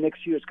what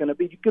next year is going to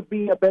be. You could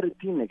be a better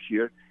team next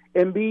year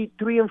and be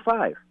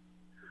 3-5,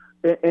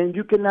 and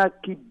you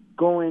cannot keep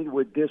going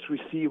with these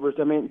receivers.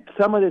 I mean,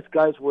 some of these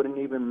guys wouldn't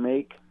even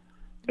make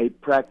a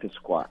practice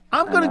squad.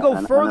 I'm going to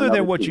go further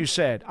than what you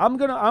said. I'm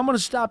going to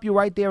stop you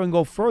right there and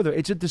go further.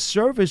 It's a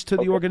disservice to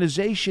the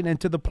organization and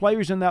to the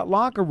players in that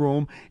locker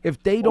room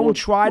if they don't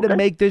try to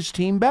make this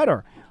team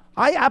better.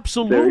 I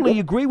absolutely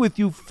agree with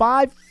you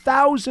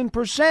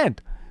 5,000%.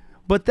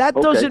 But that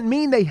doesn't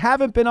mean they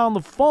haven't been on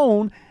the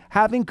phone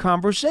having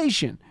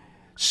conversation.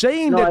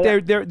 Saying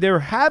that they're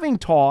having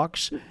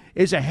talks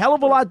is a hell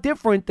of a lot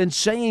different than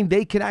saying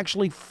they can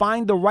actually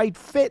find the right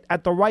fit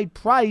at the right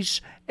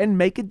price and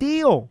make a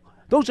deal.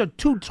 Those are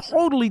two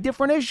totally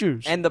different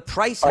issues. And the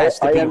price has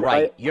to be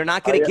right. You're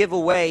not going to give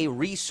away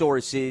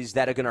resources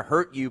that are going to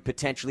hurt you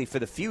potentially for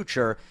the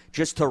future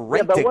just to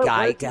rent a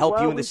guy to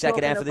help you in the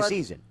second half of the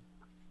season.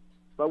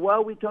 But why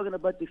are we talking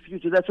about the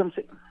future? That's what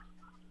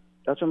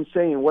I'm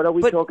saying. What are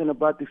we talking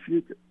about the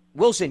future?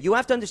 Wilson, you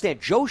have to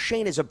understand, Joe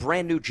Schoen is a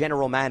brand-new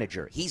general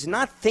manager. He's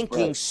not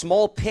thinking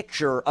small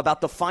picture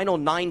about the final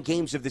 9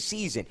 games of the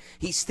season.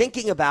 He's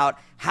thinking about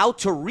how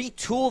to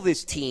retool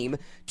this team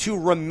to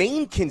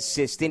remain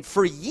consistent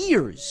for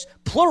years,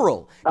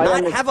 plural,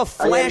 not have a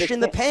flash in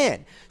the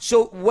pan.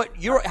 So what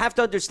you have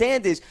to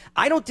understand is,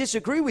 I don't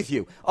disagree with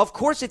you. Of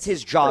course it's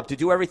his job to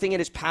do everything in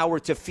his power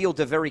to field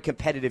a very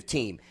competitive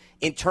team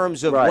in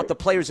terms of what the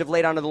players have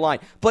laid onto the line.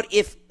 But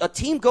if a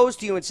team goes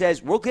to you and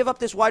says, we'll give up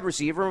this wide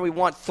receiver and we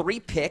want 3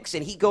 picks,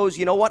 and he goes,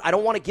 you know what, I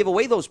don't want to give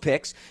away those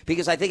picks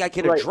because I think I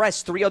can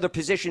address 3 other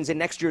positions in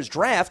next year's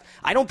draft,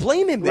 I don't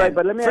blame him then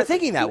for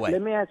thinking that way.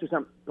 Let me ask you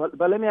something.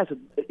 But let me ask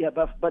you,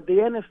 but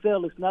the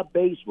NFL is not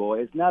baseball.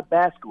 It's not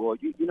basketball.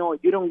 You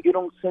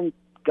don't send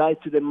guys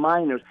to the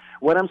minors.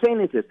 What I'm saying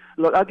is this.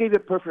 Look, I'll give you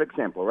a perfect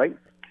example, right?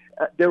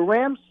 The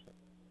Rams,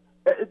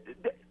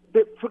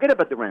 forget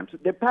about the Rams.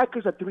 The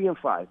Packers are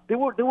 3-5. They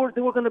were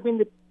going to be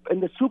in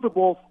the Super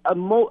Bowl.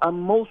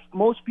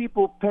 Most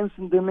people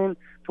penciled them in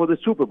for the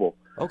Super Bowl.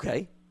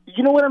 Okay.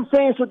 You know what I'm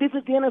saying? So this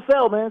is the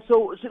NFL, man.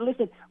 So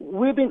listen,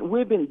 we've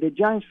been the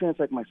Giants fans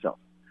like myself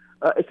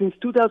since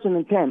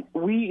 2010.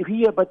 We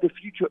hear about the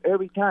future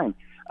every time.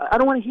 I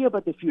don't want to hear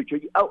about the future.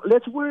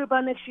 Let's worry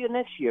about next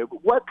year.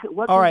 What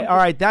all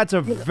right. That's a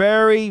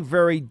very,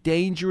 very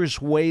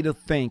dangerous way to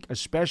think,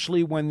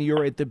 especially when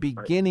you're at the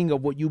beginning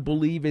of what you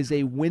believe is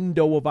a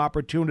window of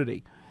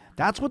opportunity.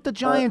 That's what the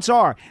Giants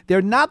are.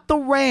 They're not the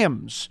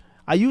Rams.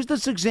 I used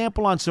this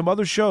example on some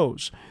other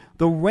shows.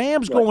 The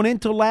Rams going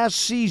into last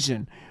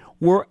season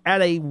were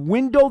at a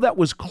window that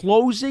was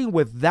closing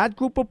with that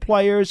group of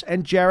players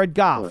and Jared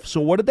Goff. So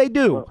what did they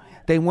do?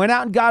 They went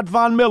out and got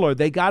Von Miller.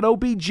 They got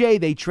OBJ.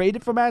 They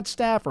traded for Matt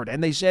Stafford.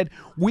 And they said,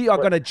 we are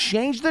going to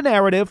change the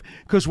narrative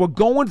because we're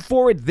going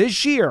for it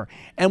this year.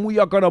 And we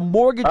are going to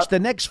mortgage the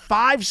next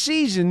 5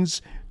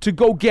 seasons to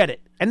go get it.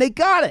 And they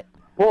got it.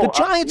 Paul, the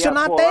Giants are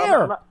not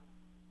there.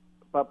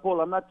 But, Paul,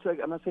 I'm not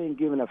saying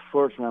giving a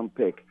first-round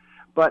pick.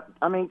 But,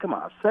 I mean, come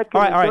on. Second.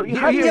 All right.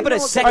 Yeah, but a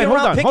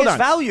second-round pick is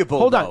valuable,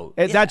 Hold on.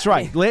 That's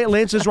right.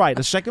 Lance is right.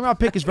 A second-round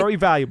pick is very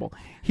valuable.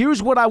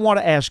 Here's what I want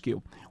to ask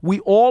you. We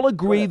all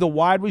agree the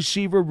wide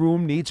receiver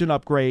room needs an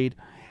upgrade,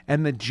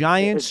 and the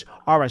Giants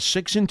are a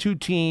 6-2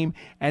 team,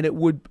 and it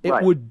would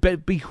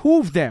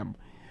behoove them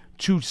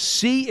to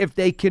see if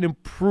they can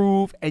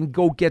improve and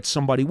go get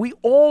somebody. We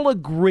all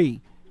agree.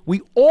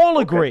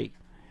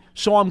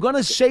 So I'm going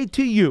to say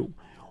to you,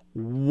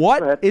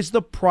 What is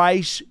the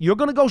price? You're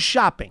going to go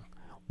shopping.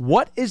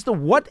 What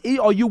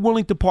are you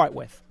willing to part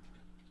with?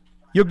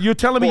 You're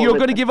telling me you're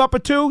going to give up a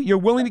 2? You're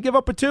willing to give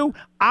up a 2?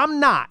 I'm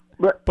not.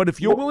 But if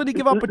you're willing to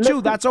give up a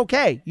 2, that's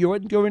okay.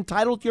 You're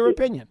entitled to your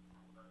opinion.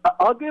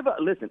 I'll give up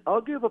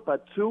a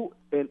 2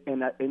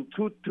 and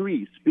 2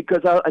 threes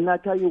because I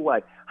tell you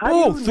why.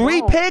 Oh,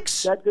 3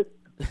 picks?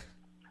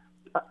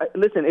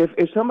 Listen,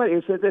 if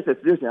somebody says this,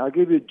 listen, I'll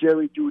give you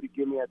Jerry Jeudy.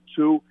 Give me a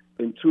 2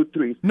 and 2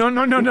 threes. No.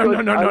 I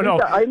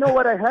know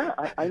what I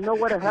have. I know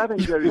what I have in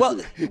Jerry.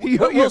 Well,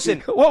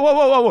 Wilson.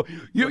 Whoa.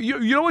 You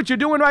know what you're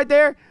doing right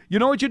there? You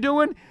know what you're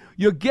doing?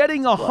 You're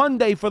getting a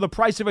Hyundai for the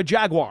price of a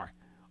Jaguar.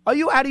 Are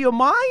you out of your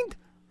mind?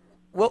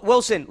 Well,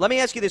 Wilson, let me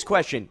ask you this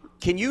question.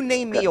 Can you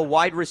name me a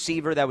wide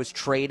receiver that was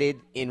traded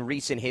in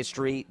recent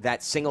history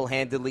that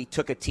single-handedly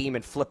took a team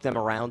and flipped them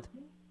around?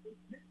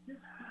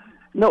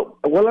 No,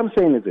 what I'm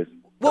saying is this.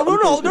 Well,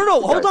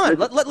 no. Hold on.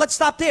 Let's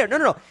stop there.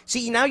 No.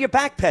 See, now you're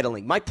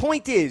backpedaling. My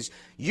point is,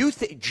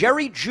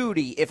 Jerry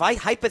Jeudy, if I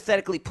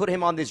hypothetically put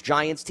him on this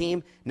Giants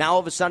team, now all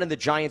of a sudden the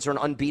Giants are an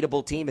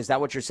unbeatable team. Is that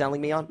what you're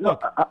selling me on? No,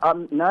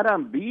 I'm not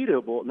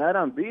unbeatable,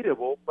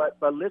 but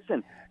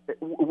listen. Did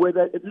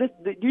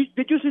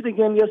you see the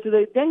game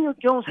yesterday? Daniel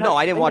Jones. No,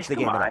 I didn't watch the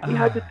game. He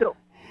had to throw.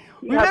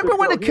 Remember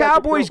when the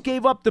Cowboys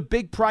gave up the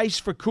big price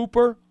for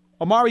Cooper,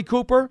 Amari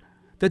Cooper?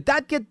 Did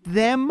that get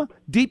them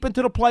deep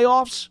into the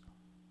playoffs?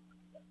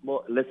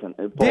 Well, listen,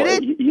 Paul,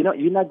 did it?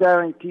 You're not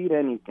guaranteed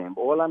anything.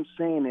 But all I'm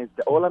saying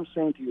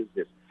to you is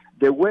this: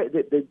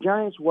 the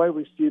Giants' wide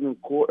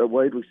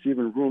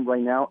receiving room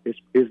right now is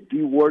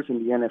the worst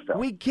in the NFL.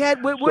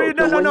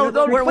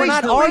 We're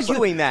not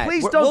arguing that.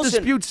 Please don't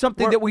dispute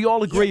something that we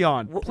all agree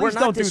on. Please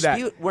don't do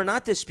that. We're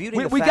not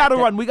disputing. We got to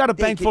run. We got a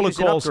bank full of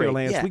calls here,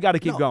 Lance. Yeah. We got to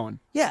keep going.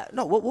 Yeah,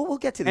 no, we'll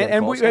get to that.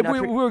 And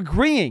we're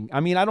agreeing. I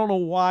mean, I don't know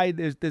why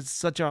there's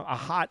such a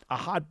hot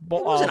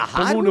balloon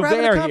of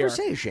air here.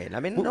 Conversation.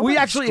 I mean, we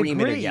actually screaming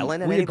agree. and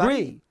yelling at we anybody.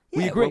 agree.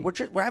 Yeah, we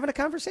agree. We're having a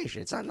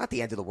conversation. It's not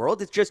the end of the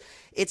world.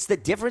 It's the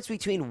difference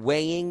between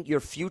weighing your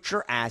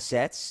future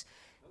assets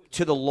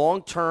to the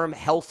long-term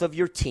health of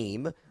your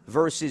team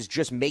versus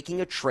just making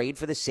a trade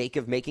for the sake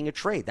of making a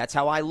trade. That's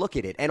how I look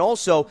at it. And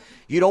also,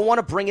 you don't want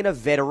to bring in a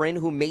veteran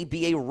who may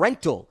be a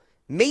rental.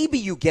 Maybe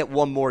you get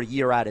one more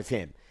year out of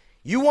him.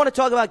 You want to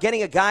talk about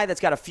getting a guy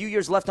that's got a few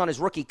years left on his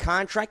rookie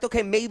contract?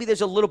 Okay, maybe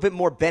there's a little bit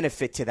more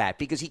benefit to that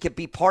because he could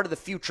be part of the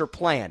future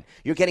plan.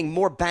 You're getting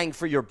more bang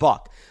for your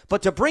buck.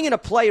 But to bring in a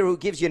player who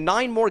gives you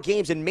 9 more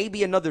games and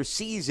maybe another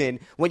season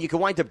when you can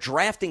wind up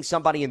drafting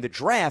somebody in the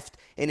draft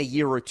in a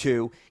year or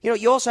two,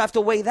 you also have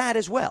to weigh that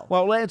as well.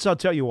 Well, Lance, I'll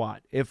tell you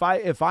what. If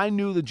I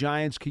knew the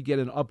Giants could get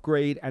an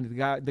upgrade and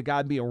the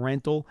guy'd be a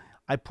rental,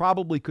 I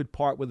probably could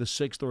part with a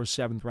 6th or a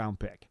 7th round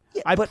pick.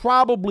 Yeah, I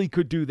probably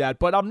could do that,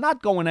 but I'm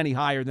not going any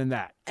higher than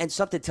that. And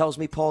something tells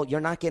me, Paul, you're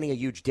not getting a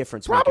huge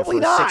difference probably maker for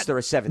not. a 6th or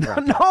a 7th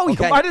round. No,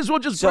 okay? You might as well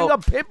just bring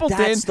up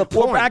Pimpleton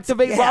or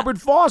activate Robert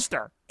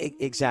Foster.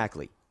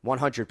 Exactly,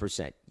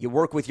 100%. You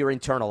work with your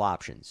internal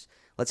options.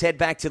 Let's head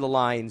back to the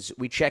lines.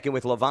 We check in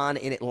with Levon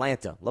in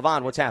Atlanta.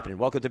 Levon, what's happening?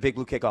 Welcome to Big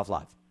Blue Kickoff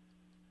Live.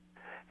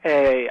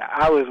 Hey,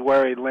 I was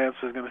worried Lance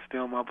was going to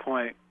steal my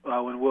point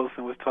when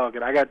Wilson was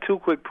talking. I got 2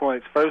 quick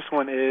points. First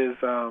one is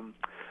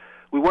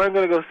we weren't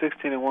going to go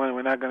 16-1.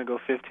 We're not going to go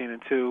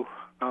 15-2.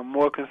 I'm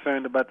more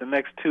concerned about the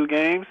next 2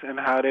 games and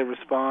how they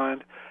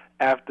respond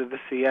after the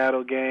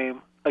Seattle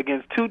game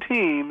against 2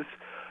 teams,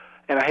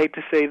 and I hate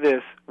to say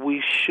this,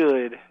 we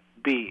should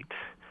beat.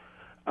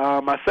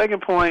 My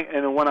second point,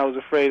 and the one I was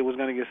afraid was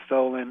going to get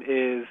stolen,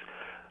 is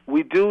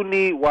we do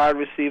need wide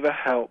receiver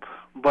help,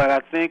 but I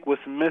think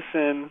what's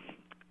missing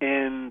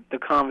in the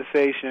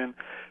conversation,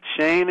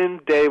 Shane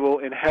and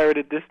Dable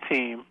inherited this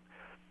team.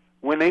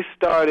 When they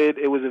started,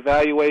 it was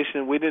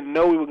evaluation. We didn't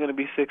know we were going to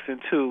be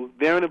 6-2.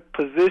 They're in a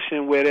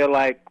position where they're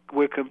like,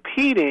 we're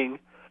competing.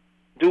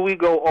 Do we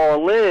go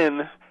all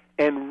in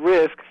and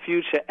risk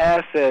future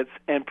assets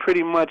and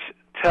pretty much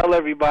tell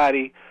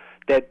everybody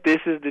that this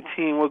is the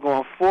team we're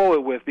going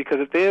forward with? Because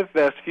if they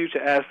invest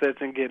future assets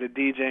and get a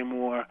DJ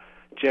Moore,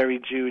 Jerry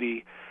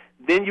Jeudy,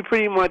 then you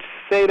pretty much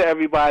say to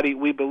everybody,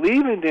 we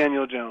believe in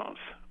Daniel Jones.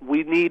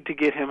 We need to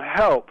get him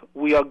help.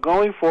 We are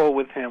going forward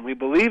with him. We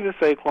believe in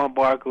Saquon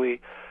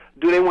Barkley.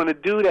 Do they want to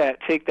do that,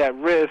 take that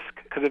risk?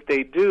 Because if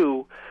they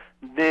do,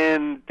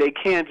 then they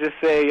can't just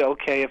say,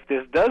 okay, if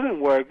this doesn't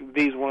work,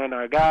 these weren't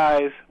our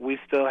guys. We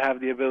still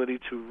have the ability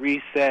to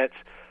reset,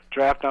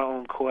 draft our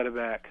own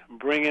quarterback,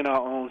 bring in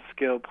our own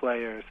skilled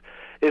players.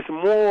 It's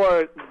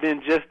more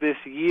than just this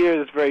year.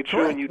 That's very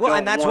true. Correct.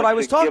 And that's what I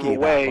was talking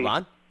about,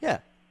 Levon. Yeah.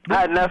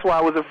 And that's why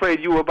I was afraid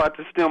you were about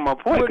to steal my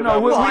point.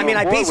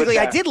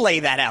 I did lay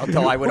that out,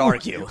 though, I would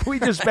argue. We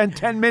just spent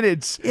 10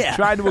 minutes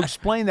trying to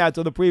explain that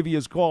to the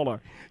previous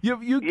caller.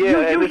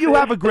 You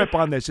have a grip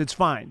on this. It's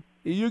fine.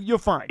 You're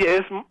fine. Yeah,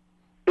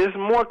 it's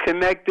more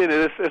connected.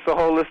 It's a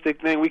holistic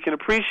thing. We can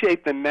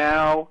appreciate the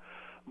now,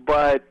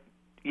 but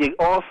you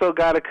also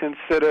got to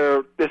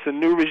consider it's a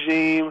new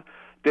regime.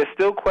 There's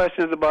still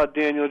questions about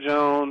Daniel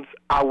Jones.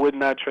 I would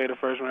not trade a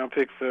first-round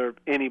pick for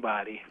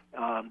anybody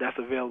that's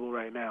available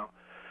right now.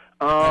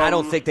 And I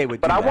don't think they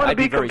would do that. I'd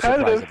be very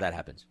surprised if that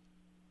happens.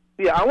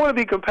 Yeah, I want to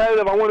be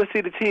competitive. I want to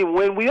see the team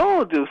win. We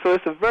all do. So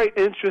it's a very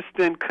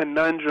interesting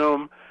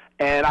conundrum,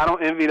 and I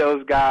don't envy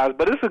those guys.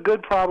 But it's a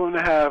good problem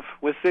to have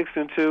with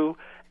 6-2,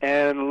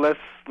 and let's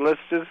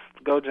just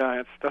go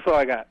Giants. That's all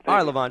I got. All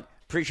right, Levant.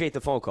 Appreciate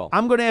the phone call.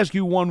 I'm going to ask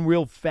you one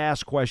real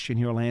fast question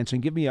here, Lance,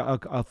 and give me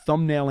a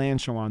thumbnail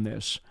answer on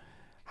this.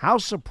 How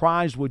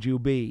surprised would you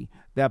be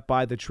that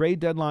by the trade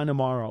deadline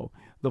tomorrow,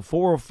 the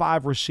 4 or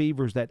 5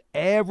 receivers that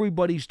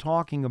everybody's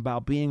talking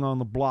about being on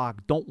the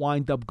block don't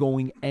wind up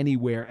going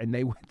anywhere,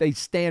 and they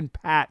stand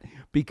pat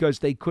because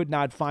they could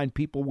not find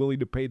people willing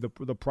to pay the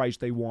price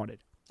they wanted?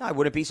 I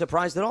wouldn't be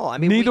surprised at all. I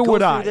mean, Neither we go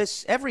would through I.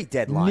 this every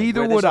deadline.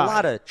 Neither where would there's I. a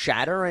lot of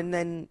chatter, and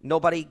then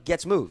nobody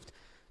gets moved.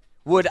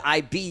 Would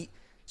I be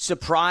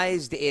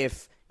surprised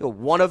if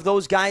one of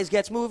those guys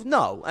gets moved?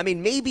 No. I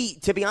mean, maybe,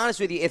 to be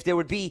honest with you, if there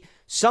would be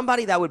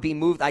somebody that would be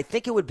moved, I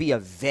think it would be a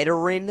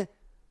veteran,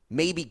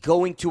 maybe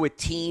going to a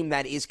team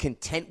that is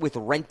content with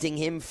renting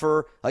him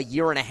for a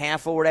year and a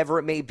half or whatever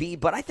it may be.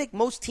 But I think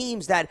most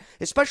teams that,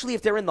 especially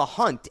if they're in the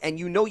hunt and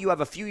you know you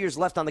have a few years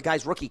left on the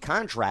guy's rookie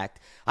contract,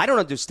 I don't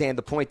understand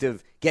the point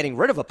of getting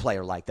rid of a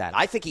player like that.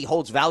 I think he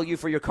holds value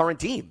for your current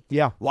team.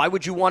 Yeah. Why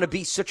would you want to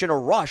be such in a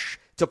rush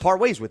to part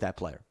ways with that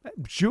player?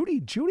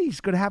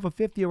 Judy's going to have a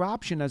 5th-year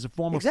option as a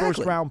former Exactly.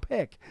 first-round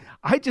pick.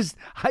 I just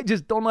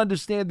don't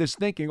understand this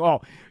thinking. Oh,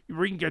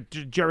 we can get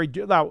Jerry.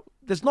 Now,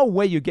 there's no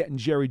way you're getting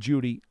Jerry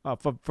Jeudy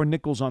for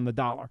nickels on the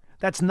dollar.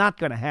 That's not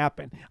going to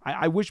happen.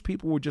 I wish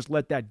people would just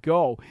let that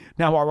go.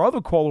 Now, our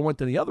other caller went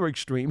to the other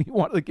extreme. He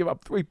wanted to give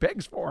up 3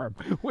 picks for him,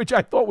 which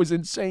I thought was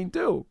insane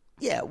too.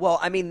 Yeah, well,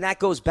 I mean, that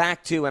goes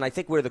back to, and I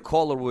think where the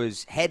caller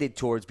was headed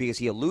towards, because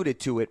he alluded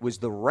to it, was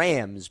the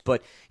Rams.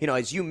 But,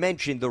 as you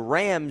mentioned, the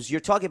Rams, you're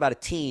talking about a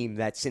team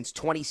that since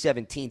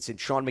 2017, since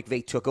Sean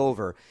McVay took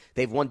over,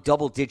 they've won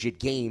double-digit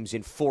games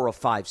in 4 or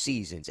 5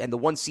 seasons. And the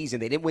one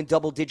season they didn't win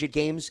double-digit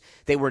games,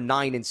 they were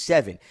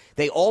 9-7.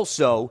 They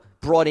also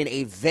brought in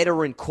a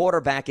veteran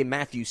quarterback in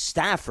Matthew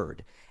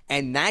Stafford.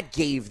 And that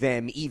gave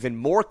them even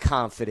more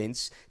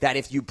confidence that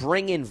if you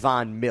bring in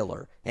Von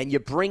Miller and you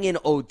bring in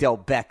Odell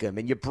Beckham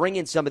and you bring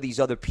in some of these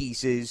other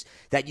pieces,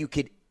 that you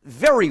could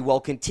very well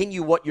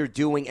continue what you're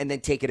doing and then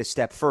take it a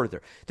step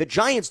further. The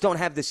Giants don't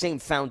have the same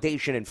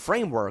foundation and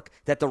framework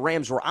that the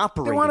Rams were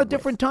operating with. They're on a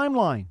different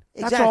timeline.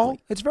 That's Exactly. all.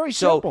 It's very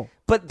simple.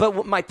 But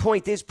what my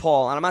point is,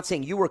 Paul, and I'm not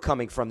saying you were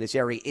coming from this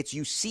area, it's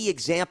you see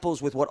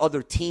examples with what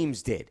other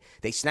teams did.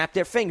 They snap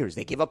their fingers.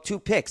 They give up 2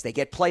 picks. They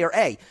get player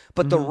A.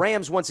 But the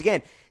Rams, once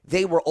again,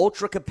 they were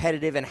ultra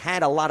competitive and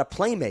had a lot of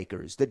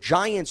playmakers. The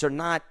Giants are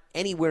not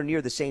anywhere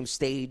near the same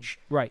stage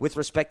with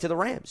respect to the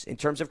Rams in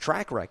terms of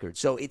track record.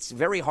 So it's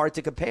very hard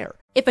to compare.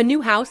 If a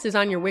new house is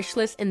on your wish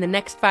list in the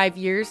next 5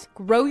 years,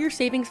 grow your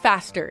savings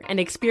faster and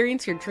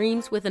experience your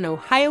dreams with an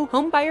Ohio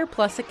Homebuyer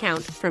Plus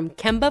account from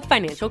Kemba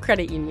Financial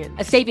Credit Union.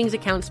 A savings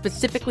account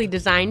specifically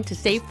designed to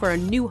save for a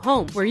new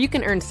home, where you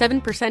can earn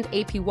 7%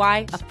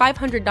 APY,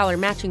 a $500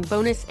 matching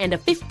bonus, and a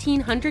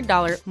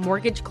 $1,500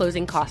 mortgage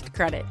closing cost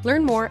credit.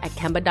 Learn more at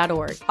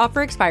Kemba.org.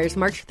 Offer expires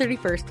March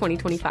 31st,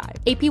 2025.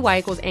 APY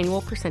equals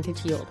annual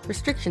percentage yield.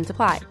 Restrictions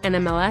apply.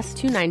 NMLS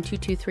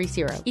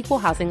 292230. Equal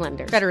housing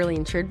lender. Federally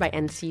insured by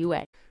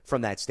NCUA.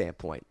 From that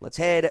standpoint, let's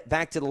head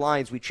back to the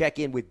lines. We check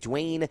in with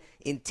Dwayne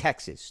in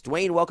Texas.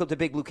 Dwayne, welcome to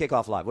Big Blue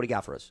Kickoff Live. What do you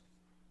got for us?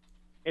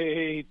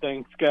 Hey,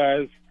 thanks,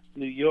 guys.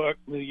 New York.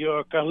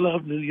 I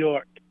love New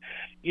York.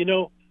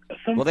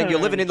 Well, then you're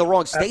living in the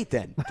wrong state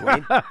then,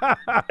 Dwayne.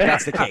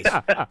 That's the case.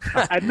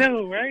 I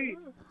know, right?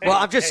 Well,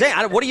 I'm just saying,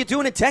 what are you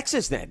doing in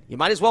Texas then? You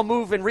might as well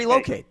move and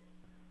relocate.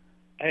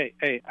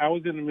 Hey, I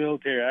was in the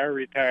military. I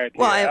retired.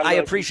 Well, I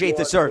appreciate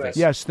the service.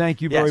 Yes,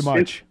 thank you very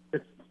much.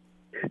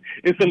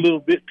 It's a little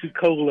bit too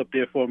cold up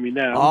there for me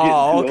now.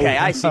 Oh, okay,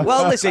 I see.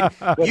 Well, listen,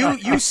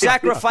 you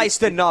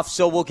sacrificed enough,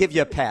 so we'll give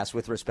you a pass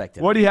with respect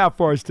to that. What do you have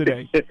for us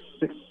today?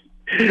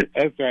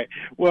 That's right.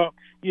 Well,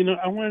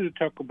 I wanted to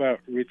talk about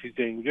Richie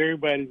James.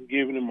 Everybody's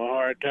giving him a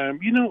hard time.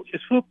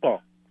 It's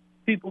football.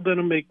 People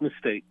gonna make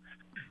mistakes.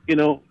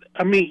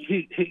 I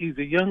mean, he's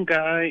a young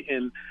guy,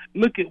 and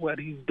look at what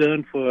he's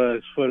done for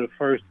us for the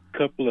first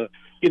couple of,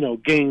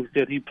 games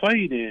that he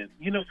played in.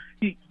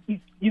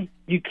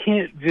 You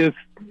can't just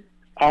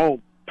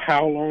all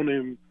pile on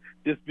him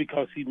just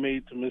because he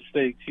made some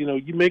mistakes.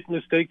 You make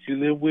mistakes, you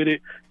live with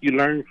it, you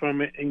learn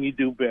from it, and you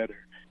do better.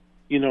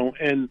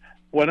 And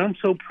what I'm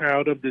so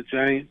proud of the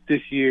Giants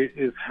this year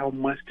is how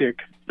much they're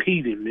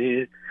competing,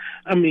 man.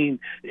 I mean,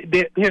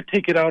 they'll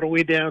take it all the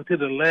way down to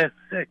the last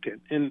second,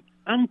 and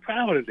I'm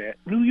proud of that.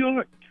 New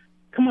York,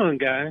 come on,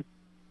 guys.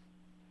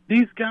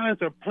 These guys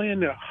are playing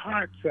their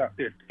hearts out,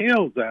 their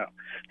tails out.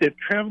 They're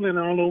traveling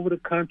all over the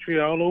country,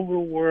 all over the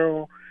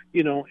world,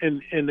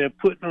 and they're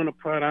putting on a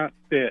product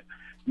that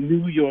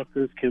New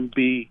Yorkers can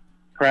be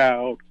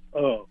proud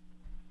of.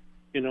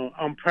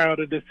 I'm proud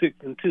of the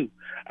 6-2.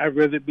 I'd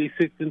rather be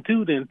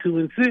 6-2 than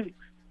 2-6.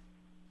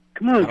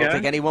 Come on, guys. I don't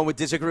think anyone would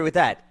disagree with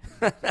that.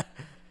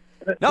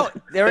 No,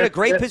 they're in a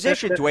great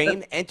position,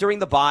 Dwayne, entering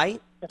the bye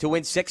to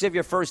win 6 of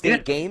your first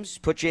 8 games,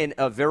 put you in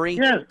a very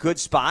good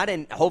spot,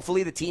 and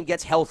hopefully the team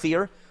gets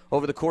healthier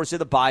over the course of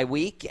the bye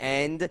week,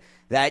 and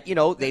that,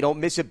 they don't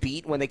miss a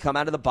beat when they come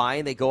out of the bye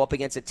and they go up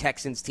against a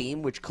Texans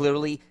team, which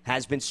clearly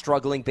has been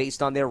struggling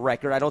based on their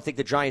record. I don't think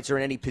the Giants are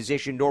in any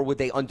position, nor would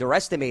they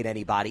underestimate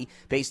anybody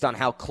based on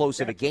how close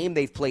of a game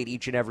they've played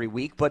each and every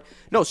week. But,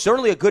 no,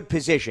 certainly a good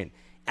position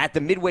at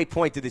the midway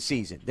point of the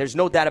season. There's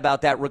no doubt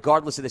about that,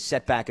 regardless of the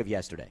setback of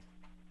yesterday.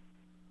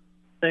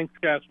 Thanks,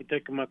 guys, for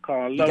taking my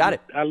call. You got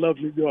it. I love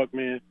New York,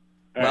 man.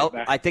 Well,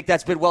 I think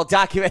that's been well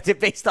documented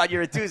based on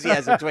your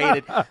enthusiasm,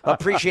 Dwayne.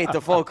 Appreciate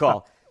the phone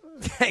call.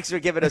 Thanks for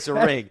giving us a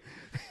ring.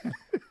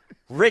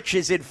 Rich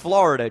is in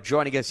Florida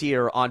joining us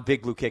here on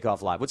Big Blue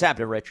Kickoff Live. What's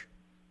happening, Rich?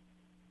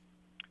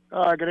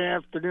 Good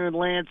afternoon,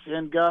 Lance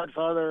and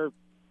Godfather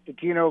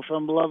Aquino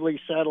from lovely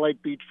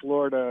Satellite Beach,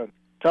 Florida.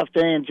 Tough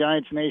day in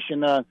Giants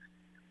Nation.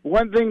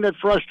 One thing that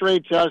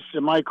frustrates us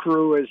and my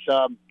crew is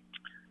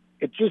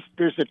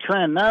there's a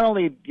trend, not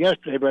only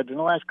yesterday, but in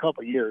the last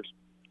couple of years.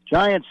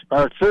 Giants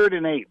are 3rd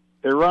and 8.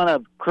 They run a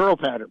curl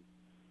pattern.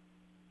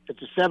 It's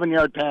a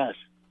 7-yard pass.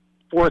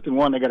 4th and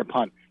 1, they got a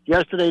punt.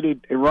 Yesterday,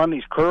 they run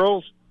these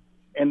curls,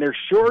 and they're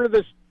short of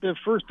the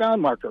first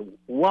down marker.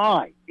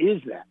 Why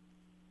is that?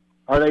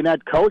 Are they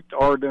not coached,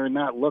 or they're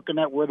not looking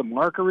at where the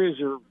marker is?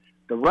 Or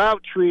the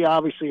route tree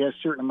obviously has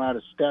a certain amount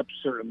of steps,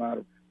 certain amount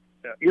of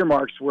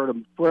earmarks where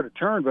to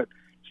turn, but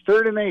it's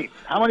 3rd and 8.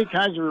 How many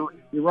times are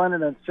you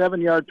running a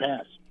 7-yard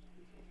pass?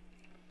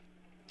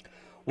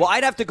 Well,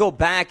 I'd have to go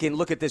back and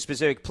look at the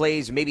specific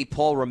plays. Maybe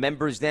Paul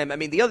remembers them. I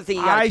mean, the other thing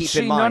you got to keep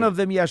in mind. I see none of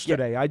them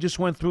yesterday. Yeah. I just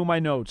went through my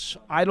notes.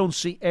 I don't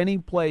see any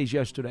plays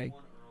yesterday.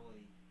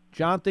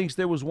 John thinks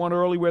there was one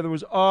early where there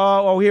was,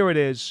 here it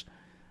is.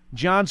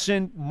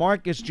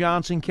 Marcus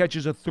Johnson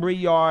catches a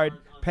 3-yard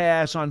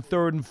pass on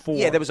 3rd and 4.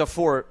 Yeah, there was a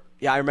 4.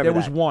 Yeah, I remember that.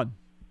 There was one.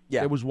 Yeah.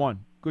 There was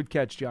one. Good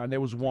catch, John.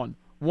 There was one.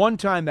 One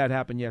time that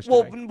happened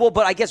yesterday. Well,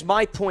 but I guess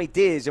my point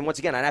is, and once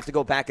again, I'd have to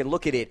go back and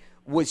look at it,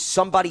 was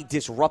somebody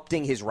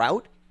disrupting his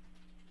route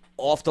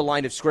off the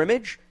line of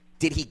scrimmage?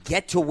 Did he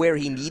get to where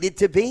he needed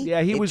to be? Yeah,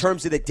 in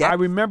terms of the depth. I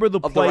remember the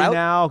play route?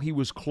 now. He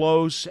was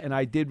close, and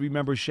I did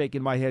remember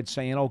shaking my head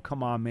saying, "Oh,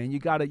 come on, man. You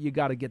gotta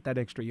get that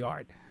extra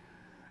yard."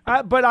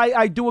 But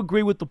I do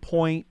agree with the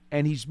point,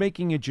 and he's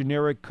making a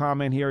generic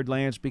comment here,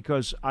 Lance,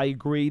 because I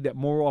agree that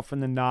more often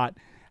than not,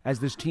 as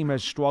this team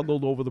has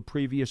struggled over the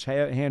previous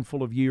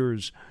handful of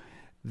years,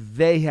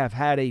 they have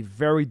had a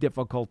very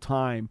difficult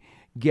time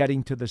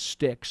getting to the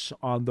sticks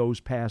on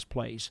those pass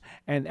plays.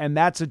 And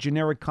that's a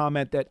generic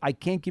comment that I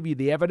can't give you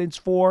the evidence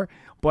for,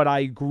 but I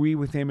agree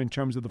with him in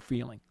terms of the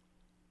feeling.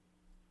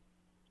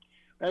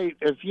 Hey,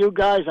 if you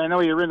guys, I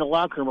know you're in the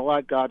locker room a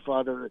lot,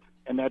 Godfather,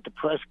 and at the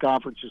press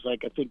conferences,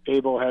 like I think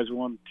Dabo has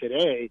one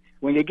today,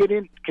 when you get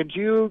in, could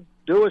you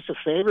do us a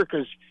favor?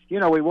 Because,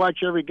 we watch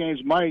every game.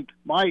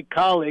 My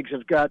colleagues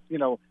have got,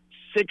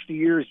 60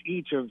 years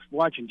each of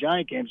watching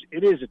Giant games.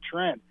 It is a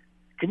trend.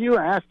 Can you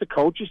ask the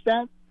coaches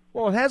that?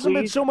 Well, it hasn't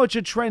been so much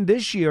a trend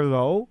this year,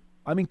 though.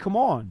 I mean, come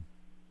on.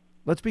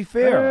 Let's be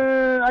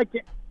fair.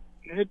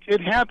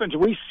 It happens.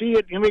 We see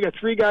it, and we got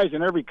 3 guys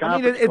in every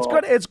conference. I mean,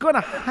 it's going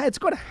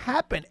to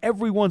happen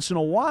every once in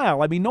a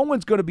while. I mean, no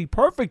one's going to be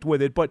perfect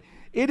with it, but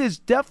it has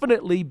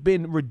definitely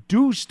been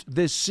reduced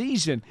this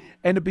season.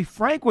 And to be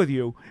frank with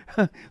you,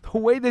 the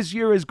way this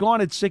year has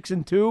gone at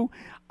 6-2,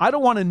 I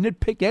don't want to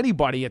nitpick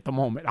anybody at the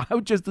moment. I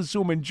would just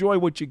assume enjoy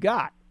what you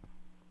got.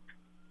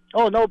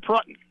 Oh, no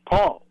problem,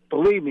 Paul.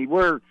 Believe me,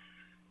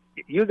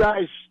 you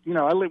guys.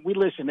 We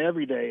listen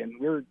every day, and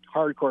we're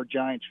hardcore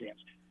Giants fans.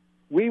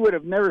 We would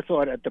have never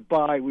thought at the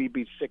bye we'd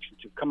be 6-2.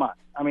 Come on.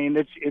 I mean,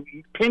 it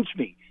pinched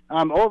me.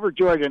 I'm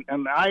overjoyed,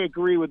 and I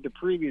agree with the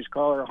previous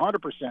caller 100%.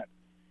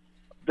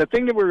 The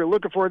thing that we were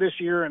looking for this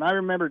year, and I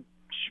remember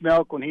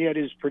Schmelk when he had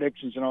his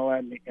predictions and all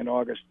that in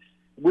August,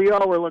 we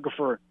all were looking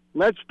for,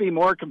 let's be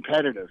more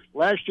competitive.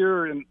 Last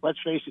year, and let's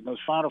face it, those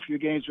final few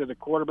games with the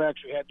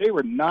quarterbacks we had, they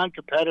were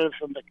non-competitive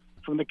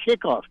from the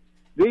kickoff.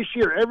 This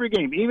year, every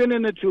game, even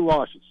in the 2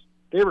 losses,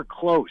 they were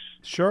close.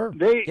 Sure.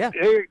 We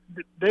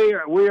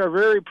are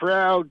very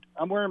proud.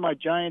 I'm wearing my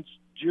Giants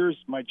jersey,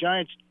 my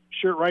Giants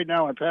shirt right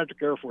now on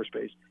Patrick Air Force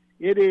Base.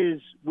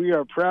 We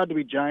are proud to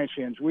be Giants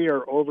fans. We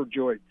are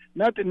overjoyed.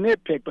 Not to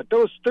nitpick, but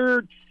those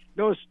third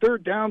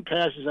down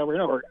passes that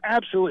are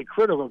absolutely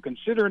critical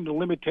considering the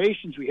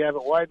limitations we have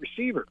at wide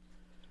receiver.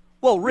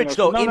 Well, Rich,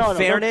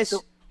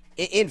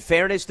 in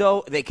fairness,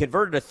 though, they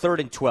converted a 3rd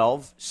and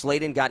 12.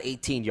 Slayton got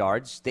 18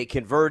 yards. They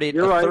converted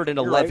a 3rd and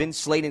 11. Right.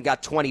 Slayton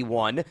got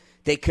 21.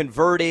 They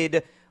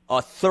converted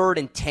a 3rd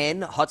and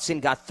 10. Hudson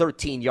got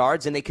 13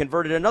 yards. And they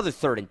converted another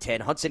 3rd and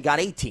 10. Hudson got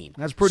 18.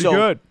 That's pretty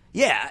good.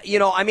 Yeah,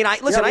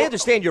 I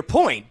understand your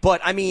point.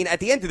 But, I mean, at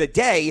the end of the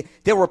day,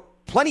 there were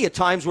plenty of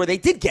times where they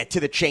did get to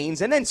the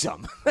chains and then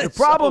some. The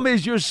problem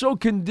is you're so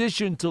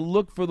conditioned to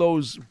look for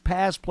those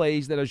pass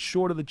plays that are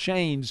short of the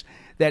chains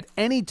that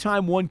any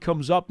time one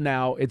comes up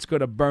now, it's going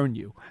to burn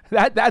you.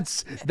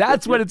 That's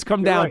what it's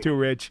come down to,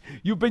 Rich.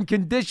 You've been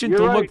conditioned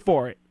to look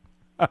for it.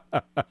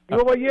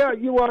 Well, yeah,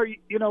 you are.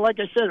 Like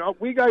I said,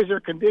 we guys are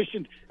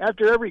conditioned.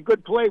 After every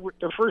good play,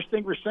 the first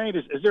thing we're saying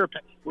is there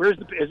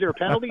a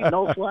penalty?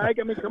 No flag?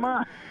 I mean, come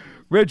on.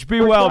 Rich,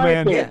 be well,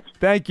 man. Yeah.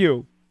 Thank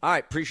you. All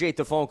right, appreciate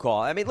the phone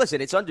call. I mean, listen,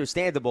 it's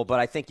understandable,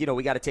 but I think,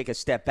 we got to take a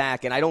step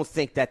back, and I don't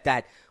think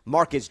that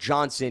Marcus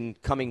Johnson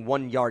coming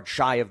 1 yard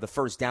shy of the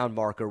first down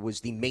marker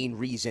was the main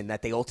reason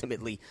that they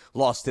ultimately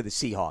lost to the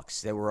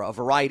Seahawks. There were a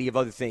variety of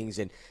other things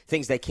and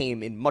things that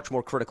came in much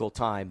more critical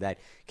time that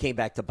came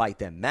back to bite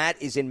them.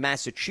 Matt is in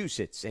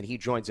Massachusetts, and he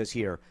joins us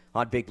here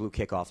on Big Blue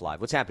Kickoff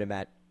Live. What's happening,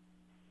 Matt?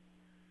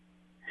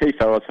 Hey,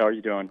 fellas, how are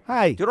you doing?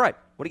 Hi. Doing all right.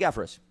 What do you got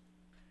for us?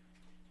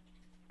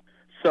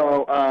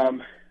 So,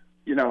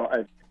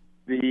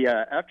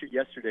 after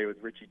yesterday with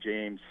Richie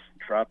James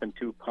dropping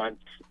 2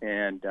 punts,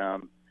 and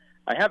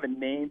I have a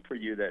name for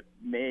you that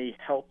may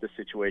help the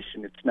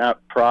situation. It's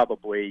not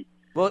probably.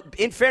 Well,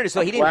 in fairness,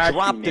 though, he didn't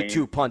drop the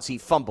 2 punts. He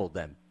fumbled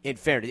them. In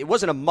fairness, it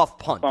wasn't a muff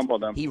punt.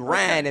 Fumbled them. He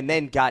ran and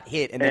then got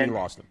hit, and then he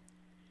lost them.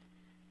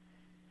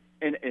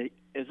 And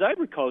as I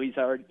recall, he's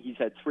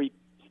had three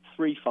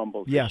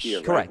fumbles this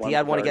year. Correct. Right? He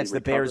had one against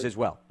the Bears as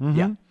well.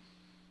 Mm-hmm.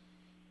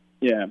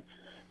 Yeah.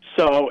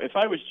 So if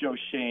I was Joe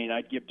Schoen,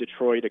 I'd give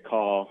Detroit a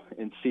call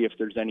and see if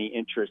there's any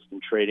interest in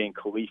trading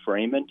Khalif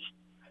Raymond.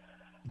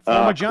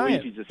 Former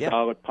Giant. He's a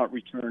solid punt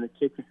returner.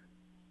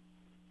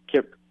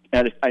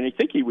 And I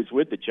think he was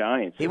with the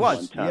Giants He at was.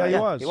 one time.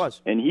 Yeah, he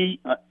was. And he,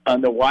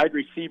 on the wide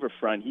receiver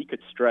front, he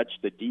could stretch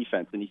the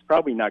defense, and he's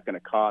probably not going to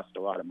cost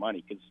a lot of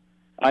money because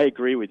I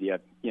agree with you.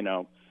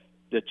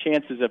 The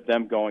chances of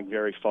them going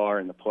very far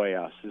in the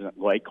playoffs isn't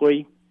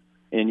likely,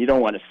 and you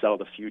don't want to sell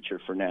the future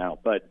for now.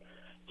 But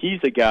he's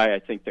a guy I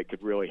think that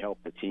could really help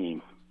the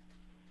team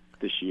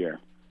this year,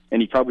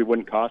 and he probably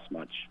wouldn't cost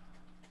much.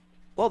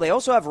 Well, they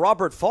also have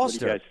Robert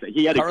Foster.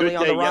 He had a good day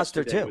on the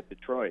roster too with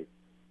Detroit.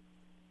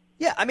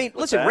 Yeah, I mean,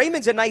 listen,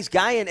 Raymond's a nice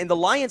guy, and the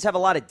Lions have a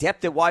lot of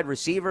depth at wide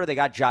receiver. They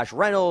got Josh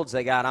Reynolds.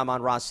 They got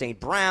Amon-Ra St.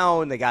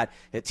 Brown. They got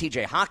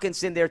T.J.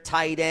 Hawkinson, their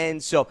tight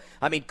end. So,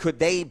 I mean, could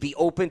they be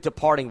open to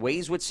parting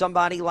ways with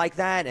somebody like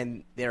that?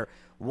 And they're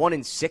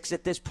 1-6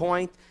 at this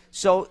point.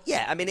 So,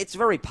 yeah, I mean, it's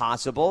very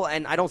possible,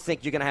 and I don't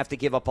think you're going to have to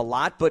give up a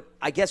lot. But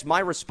I guess my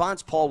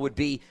response, Paul, would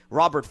be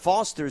Robert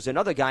Foster's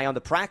another guy on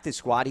the practice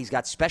squad. He's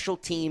got special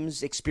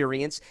teams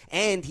experience,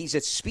 and he's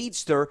a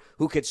speedster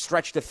who could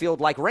stretch the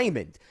field like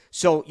Raymond.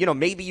 So,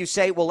 maybe you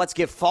say, well, let's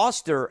give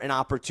Foster an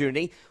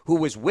opportunity, who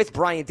was with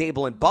Brian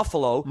Daboll in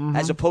Buffalo,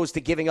 as opposed to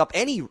giving up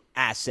any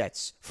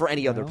assets for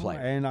any other player.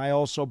 And I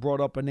also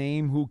brought up a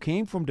name who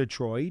came from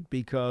Detroit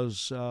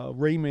because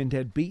Raymond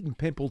had beaten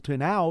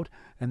Pimpleton out,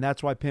 and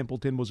that's why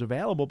Pimpleton was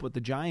available, but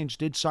the Giants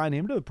did sign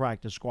him to the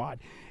practice squad.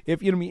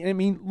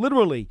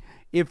 Literally,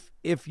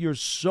 if you're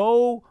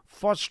so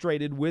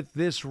frustrated with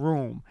this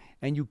room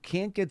and you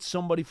can't get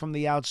somebody from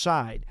the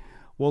outside,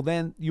 well,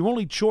 then your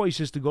only choice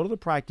is to go to the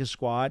practice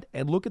squad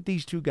and look at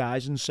these two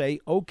guys and say,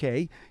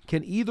 okay,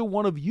 can either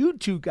one of you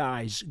two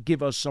guys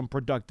give us some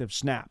productive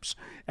snaps?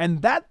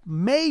 And that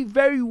may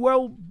very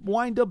well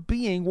wind up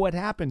being what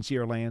happens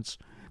here, Lance.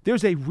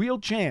 There's a real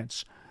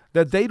chance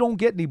that they don't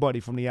get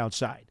anybody from the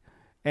outside.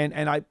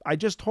 And I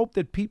just hope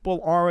that people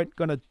aren't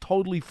going to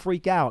totally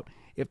freak out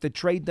if the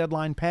trade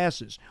deadline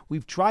passes.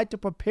 We've tried to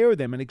prepare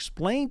them and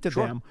explain to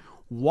them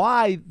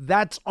why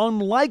that's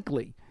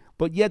unlikely.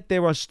 But yet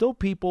there are still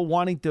people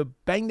wanting to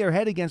bang their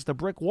head against a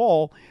brick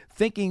wall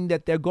thinking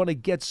that they're going to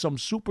get some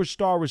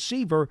superstar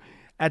receiver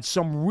at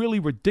some really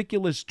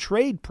ridiculous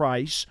trade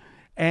price.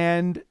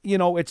 And,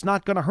 it's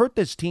not going to hurt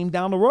this team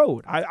down the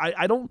road.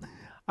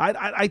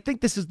 I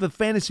think this is the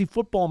fantasy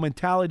football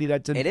mentality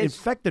that's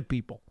infected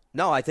people.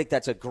 No, I think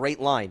that's a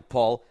great line,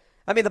 Paul.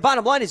 I mean, the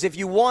bottom line is if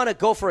you want to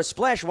go for a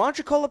splash, why don't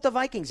you call up the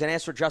Vikings and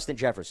ask for Justin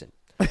Jefferson?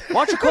 Why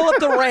don't you call up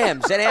the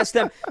Rams and ask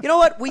them, you know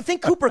what, we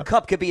think Cooper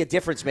Kupp could be a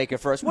difference maker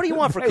for us. What do you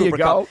want for Cooper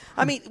Kupp?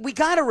 I mean, we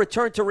got to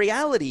return to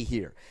reality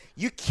here.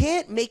 You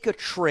can't make a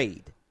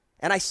trade.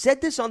 And I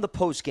said this on the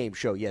postgame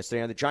show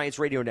yesterday on the Giants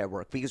Radio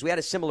Network because we had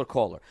a similar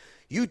caller.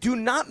 You do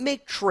not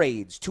make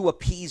trades to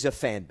appease a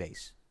fan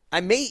base.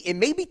 It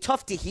may be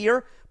tough to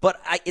hear, but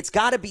it's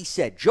got to be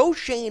said. Joe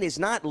Schoen is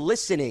not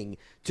listening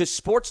to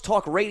sports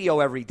talk radio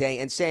every day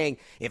and saying,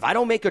 if I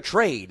don't make a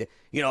trade,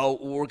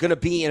 we're going to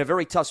be in a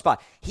very tough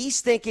spot.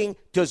 He's thinking,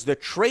 does the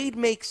trade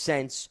make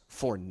sense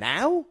for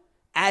now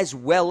as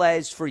well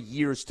as for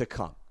years to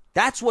come?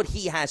 That's what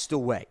he has to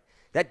weigh.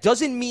 That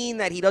doesn't mean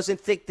that he doesn't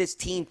think this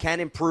team can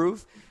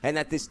improve and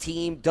that this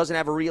team doesn't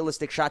have a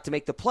realistic shot to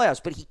make the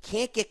playoffs, but he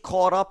can't get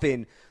caught up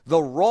in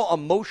the raw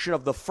emotion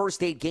of the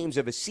first 8 games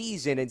of a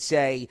season and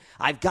say,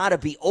 I've got to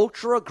be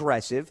ultra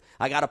aggressive.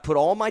 I got to put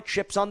all my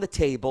chips on the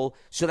table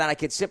so that I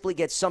can simply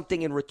get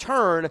something in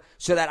return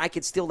so that I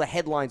can steal the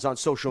headlines on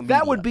social media.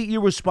 That would be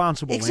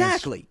irresponsible.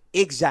 Exactly.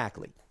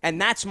 And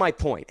that's my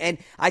point. And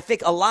I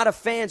think a lot of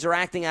fans are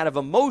acting out of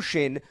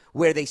emotion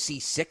where they see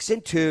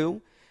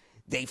 6-2.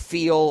 They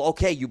feel,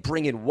 okay, you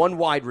bring in one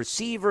wide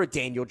receiver.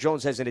 Daniel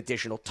Jones has an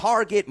additional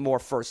target, more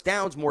first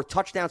downs, more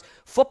touchdowns.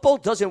 Football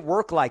doesn't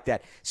work like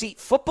that. See,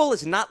 football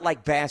is not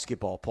like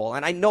basketball, Paul.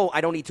 And I know I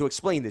don't need to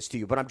explain this to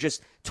you, but I'm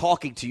just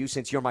talking to you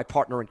since you're my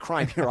partner in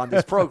crime here on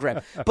this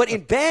program. But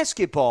in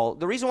basketball,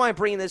 the reason why I'm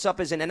bringing this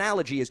up as an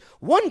analogy is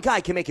one guy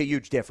can make a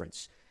huge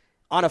difference.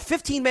 on a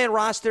 15-man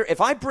roster, if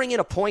I bring in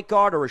a point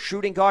guard or a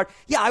shooting guard,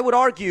 yeah, I would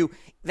argue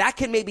that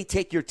can maybe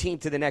take your team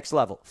to the next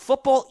level.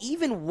 Football,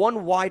 even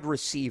one wide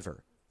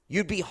receiver,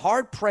 you'd be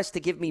hard-pressed to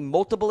give me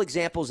multiple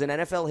examples in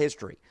NFL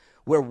history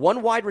where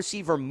one wide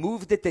receiver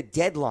moved at the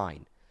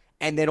deadline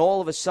and then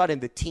all of a sudden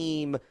the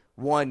team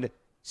won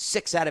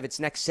 6 out of its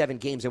next 7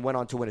 games and went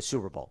on to win a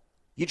Super Bowl.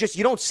 You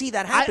don't see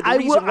that happen. The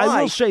reason why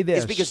I will say this.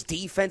 is because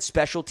defense,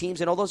 special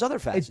teams, and all those other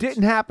factors. It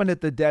didn't happen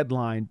at the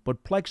deadline,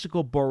 but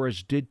Plexico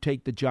Burress did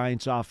take the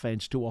Giants'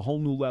 offense to a whole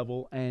new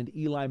level and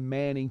Eli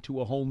Manning to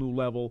a whole new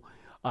level.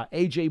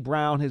 A.J.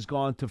 Brown has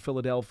gone to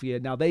Philadelphia.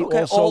 Now they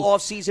also all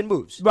off-season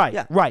moves. Right,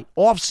 yeah. right.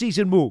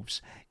 Off-season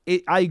moves.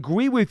 I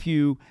agree with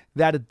you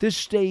that at this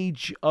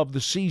stage of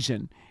the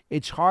season,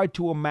 it's hard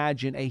to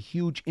imagine a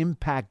huge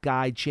impact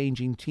guy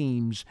changing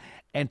teams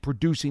and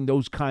producing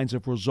those kinds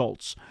of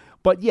results.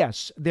 But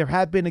yes, there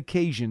have been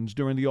occasions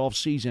during the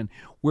offseason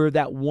where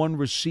that one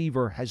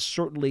receiver has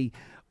certainly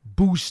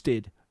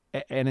boosted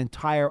an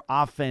entire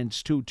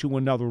offense to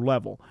another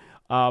level.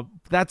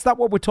 That's not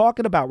what we're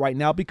talking about right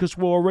now because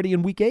we're already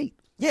in week 8.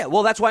 Yeah,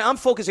 well, that's why I'm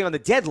focusing on the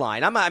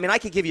deadline. I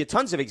could give you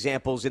tons of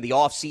examples in the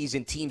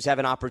offseason. Teams have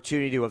an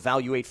opportunity to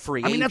evaluate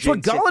free agents. That's what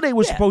Golladay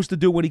was supposed to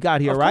do when he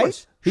got here, right?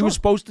 Course. He was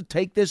supposed to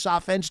take this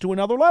offense to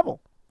another level.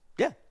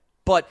 Yeah,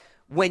 but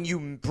when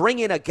you bring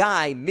in a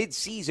guy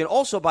mid-season,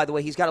 also, by the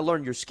way, he's got to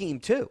learn your scheme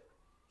too.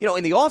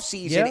 In the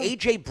offseason,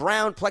 A.J.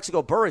 Brown,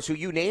 Plexico Burress, who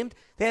you named,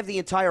 they have the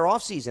entire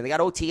offseason. They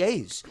got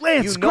OTAs.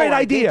 Lance, great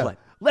idea.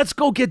 Let's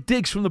go get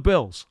Diggs from the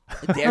Bills.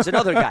 There's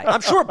another guy.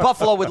 I'm sure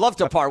Buffalo would love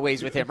to part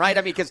ways with him,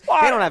 right? Because they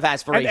don't have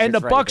aspirations. And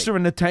the for Bucks anything. are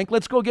in the tank.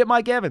 Let's go get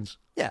Mike Evans.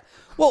 Yeah.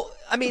 Well,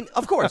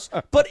 of course.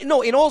 But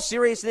no, in all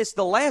seriousness,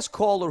 the last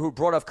caller who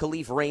brought up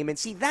Khalif Raymond,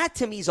 see, that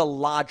to me is a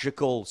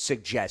logical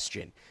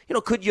suggestion.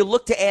 Could you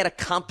look to add a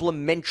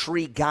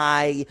complimentary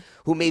guy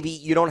who maybe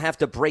you don't have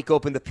to break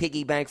open the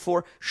piggy bank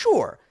for?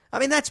 Sure.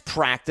 That's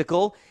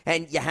practical.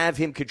 And you have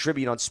him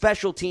contribute on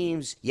special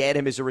teams. You add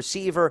him as a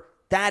receiver.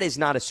 That is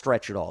not a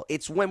stretch at all.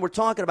 It's when we're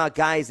talking about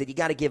guys that you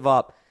got to give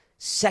up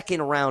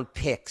second-round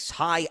picks,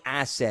 high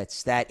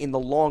assets that in the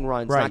long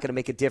run is not going to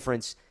make a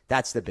difference.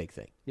 That's the big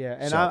thing. Yeah,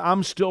 and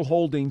I'm still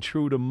holding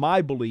true to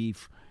my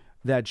belief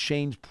that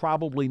Shane's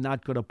probably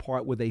not going to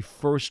part with a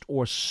first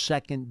or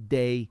second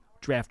day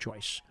draft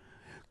choice.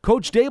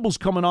 Coach Dable's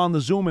coming on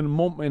the Zoom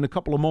in a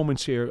couple of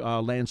moments here,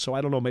 Lance, so I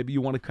don't know. Maybe you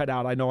want to cut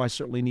out. I know I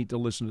certainly need to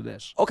listen to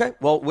this. Okay.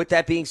 Well, with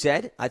that being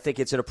said, I think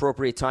it's an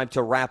appropriate time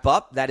to wrap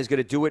up. That is going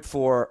to do it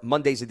for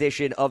Monday's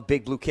edition of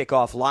Big Blue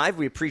Kickoff Live.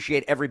 We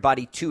appreciate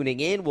everybody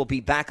tuning in. We'll be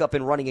back up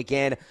and running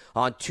again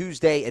on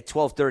Tuesday at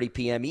 12:30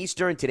 p.m.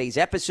 Eastern. Today's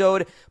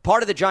episode,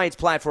 part of the Giants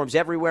platforms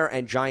everywhere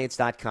and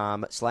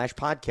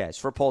Giants.com/podcast.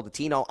 For Paul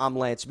Dottino, I'm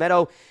Lance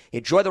Meadow.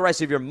 Enjoy the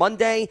rest of your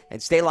Monday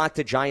and stay locked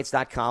to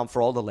Giants.com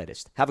for all the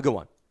latest. Have a good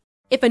one.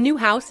 If a new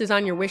house is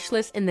on your wish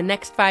list in the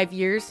next 5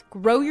 years,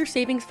 grow your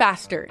savings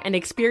faster and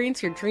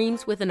experience your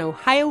dreams with an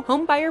Ohio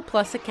Homebuyer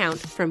Plus account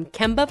from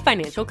Kemba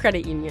Financial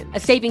Credit Union. A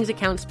savings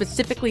account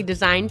specifically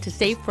designed to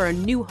save for a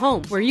new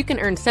home where you can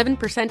earn 7%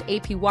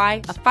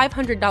 APY,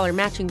 a $500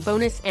 matching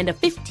bonus, and a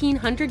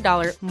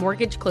 $1,500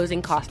 mortgage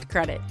closing cost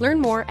credit. Learn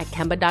more at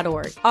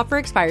Kemba.org. Offer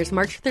expires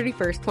March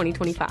 31st,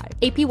 2025.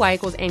 APY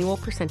equals annual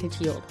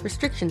percentage yield.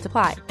 Restrictions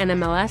apply.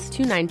 NMLS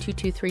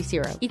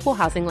 292230. Equal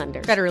housing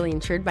lender. Federally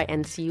insured by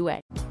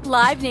NCUA.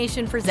 Live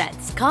Nation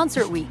presents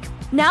Concert Week.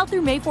 Now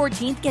through May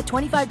 14th, get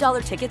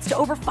 $25 tickets to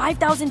over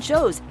 5,000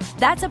 shows.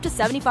 That's up to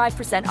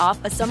 75%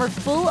 off a summer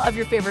full of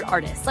your favorite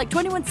artists like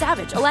 21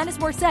 Savage, Alanis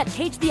Morissette,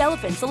 Cage the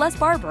Elephant, Celeste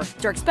Barber,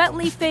 Dierks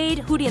Bentley, Fade,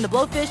 Hootie and the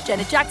Blowfish,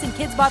 Janet Jackson,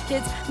 Kids Bop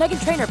Kids,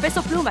 Meghan Trainor,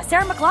 Peso Pluma,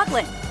 Sarah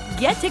McLachlan.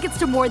 Get tickets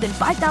to more than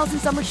 5,000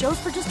 summer shows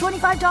for just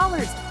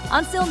 $25.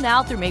 On sale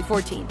now through May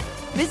 14th.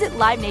 Visit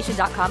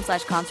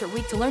LiveNation.com/Concert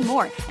Week to learn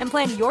more and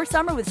plan your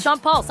summer with Sean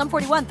Paul, Sum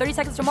 41, 30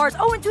 Seconds to Mars,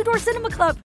 and Two Door Cinema Club.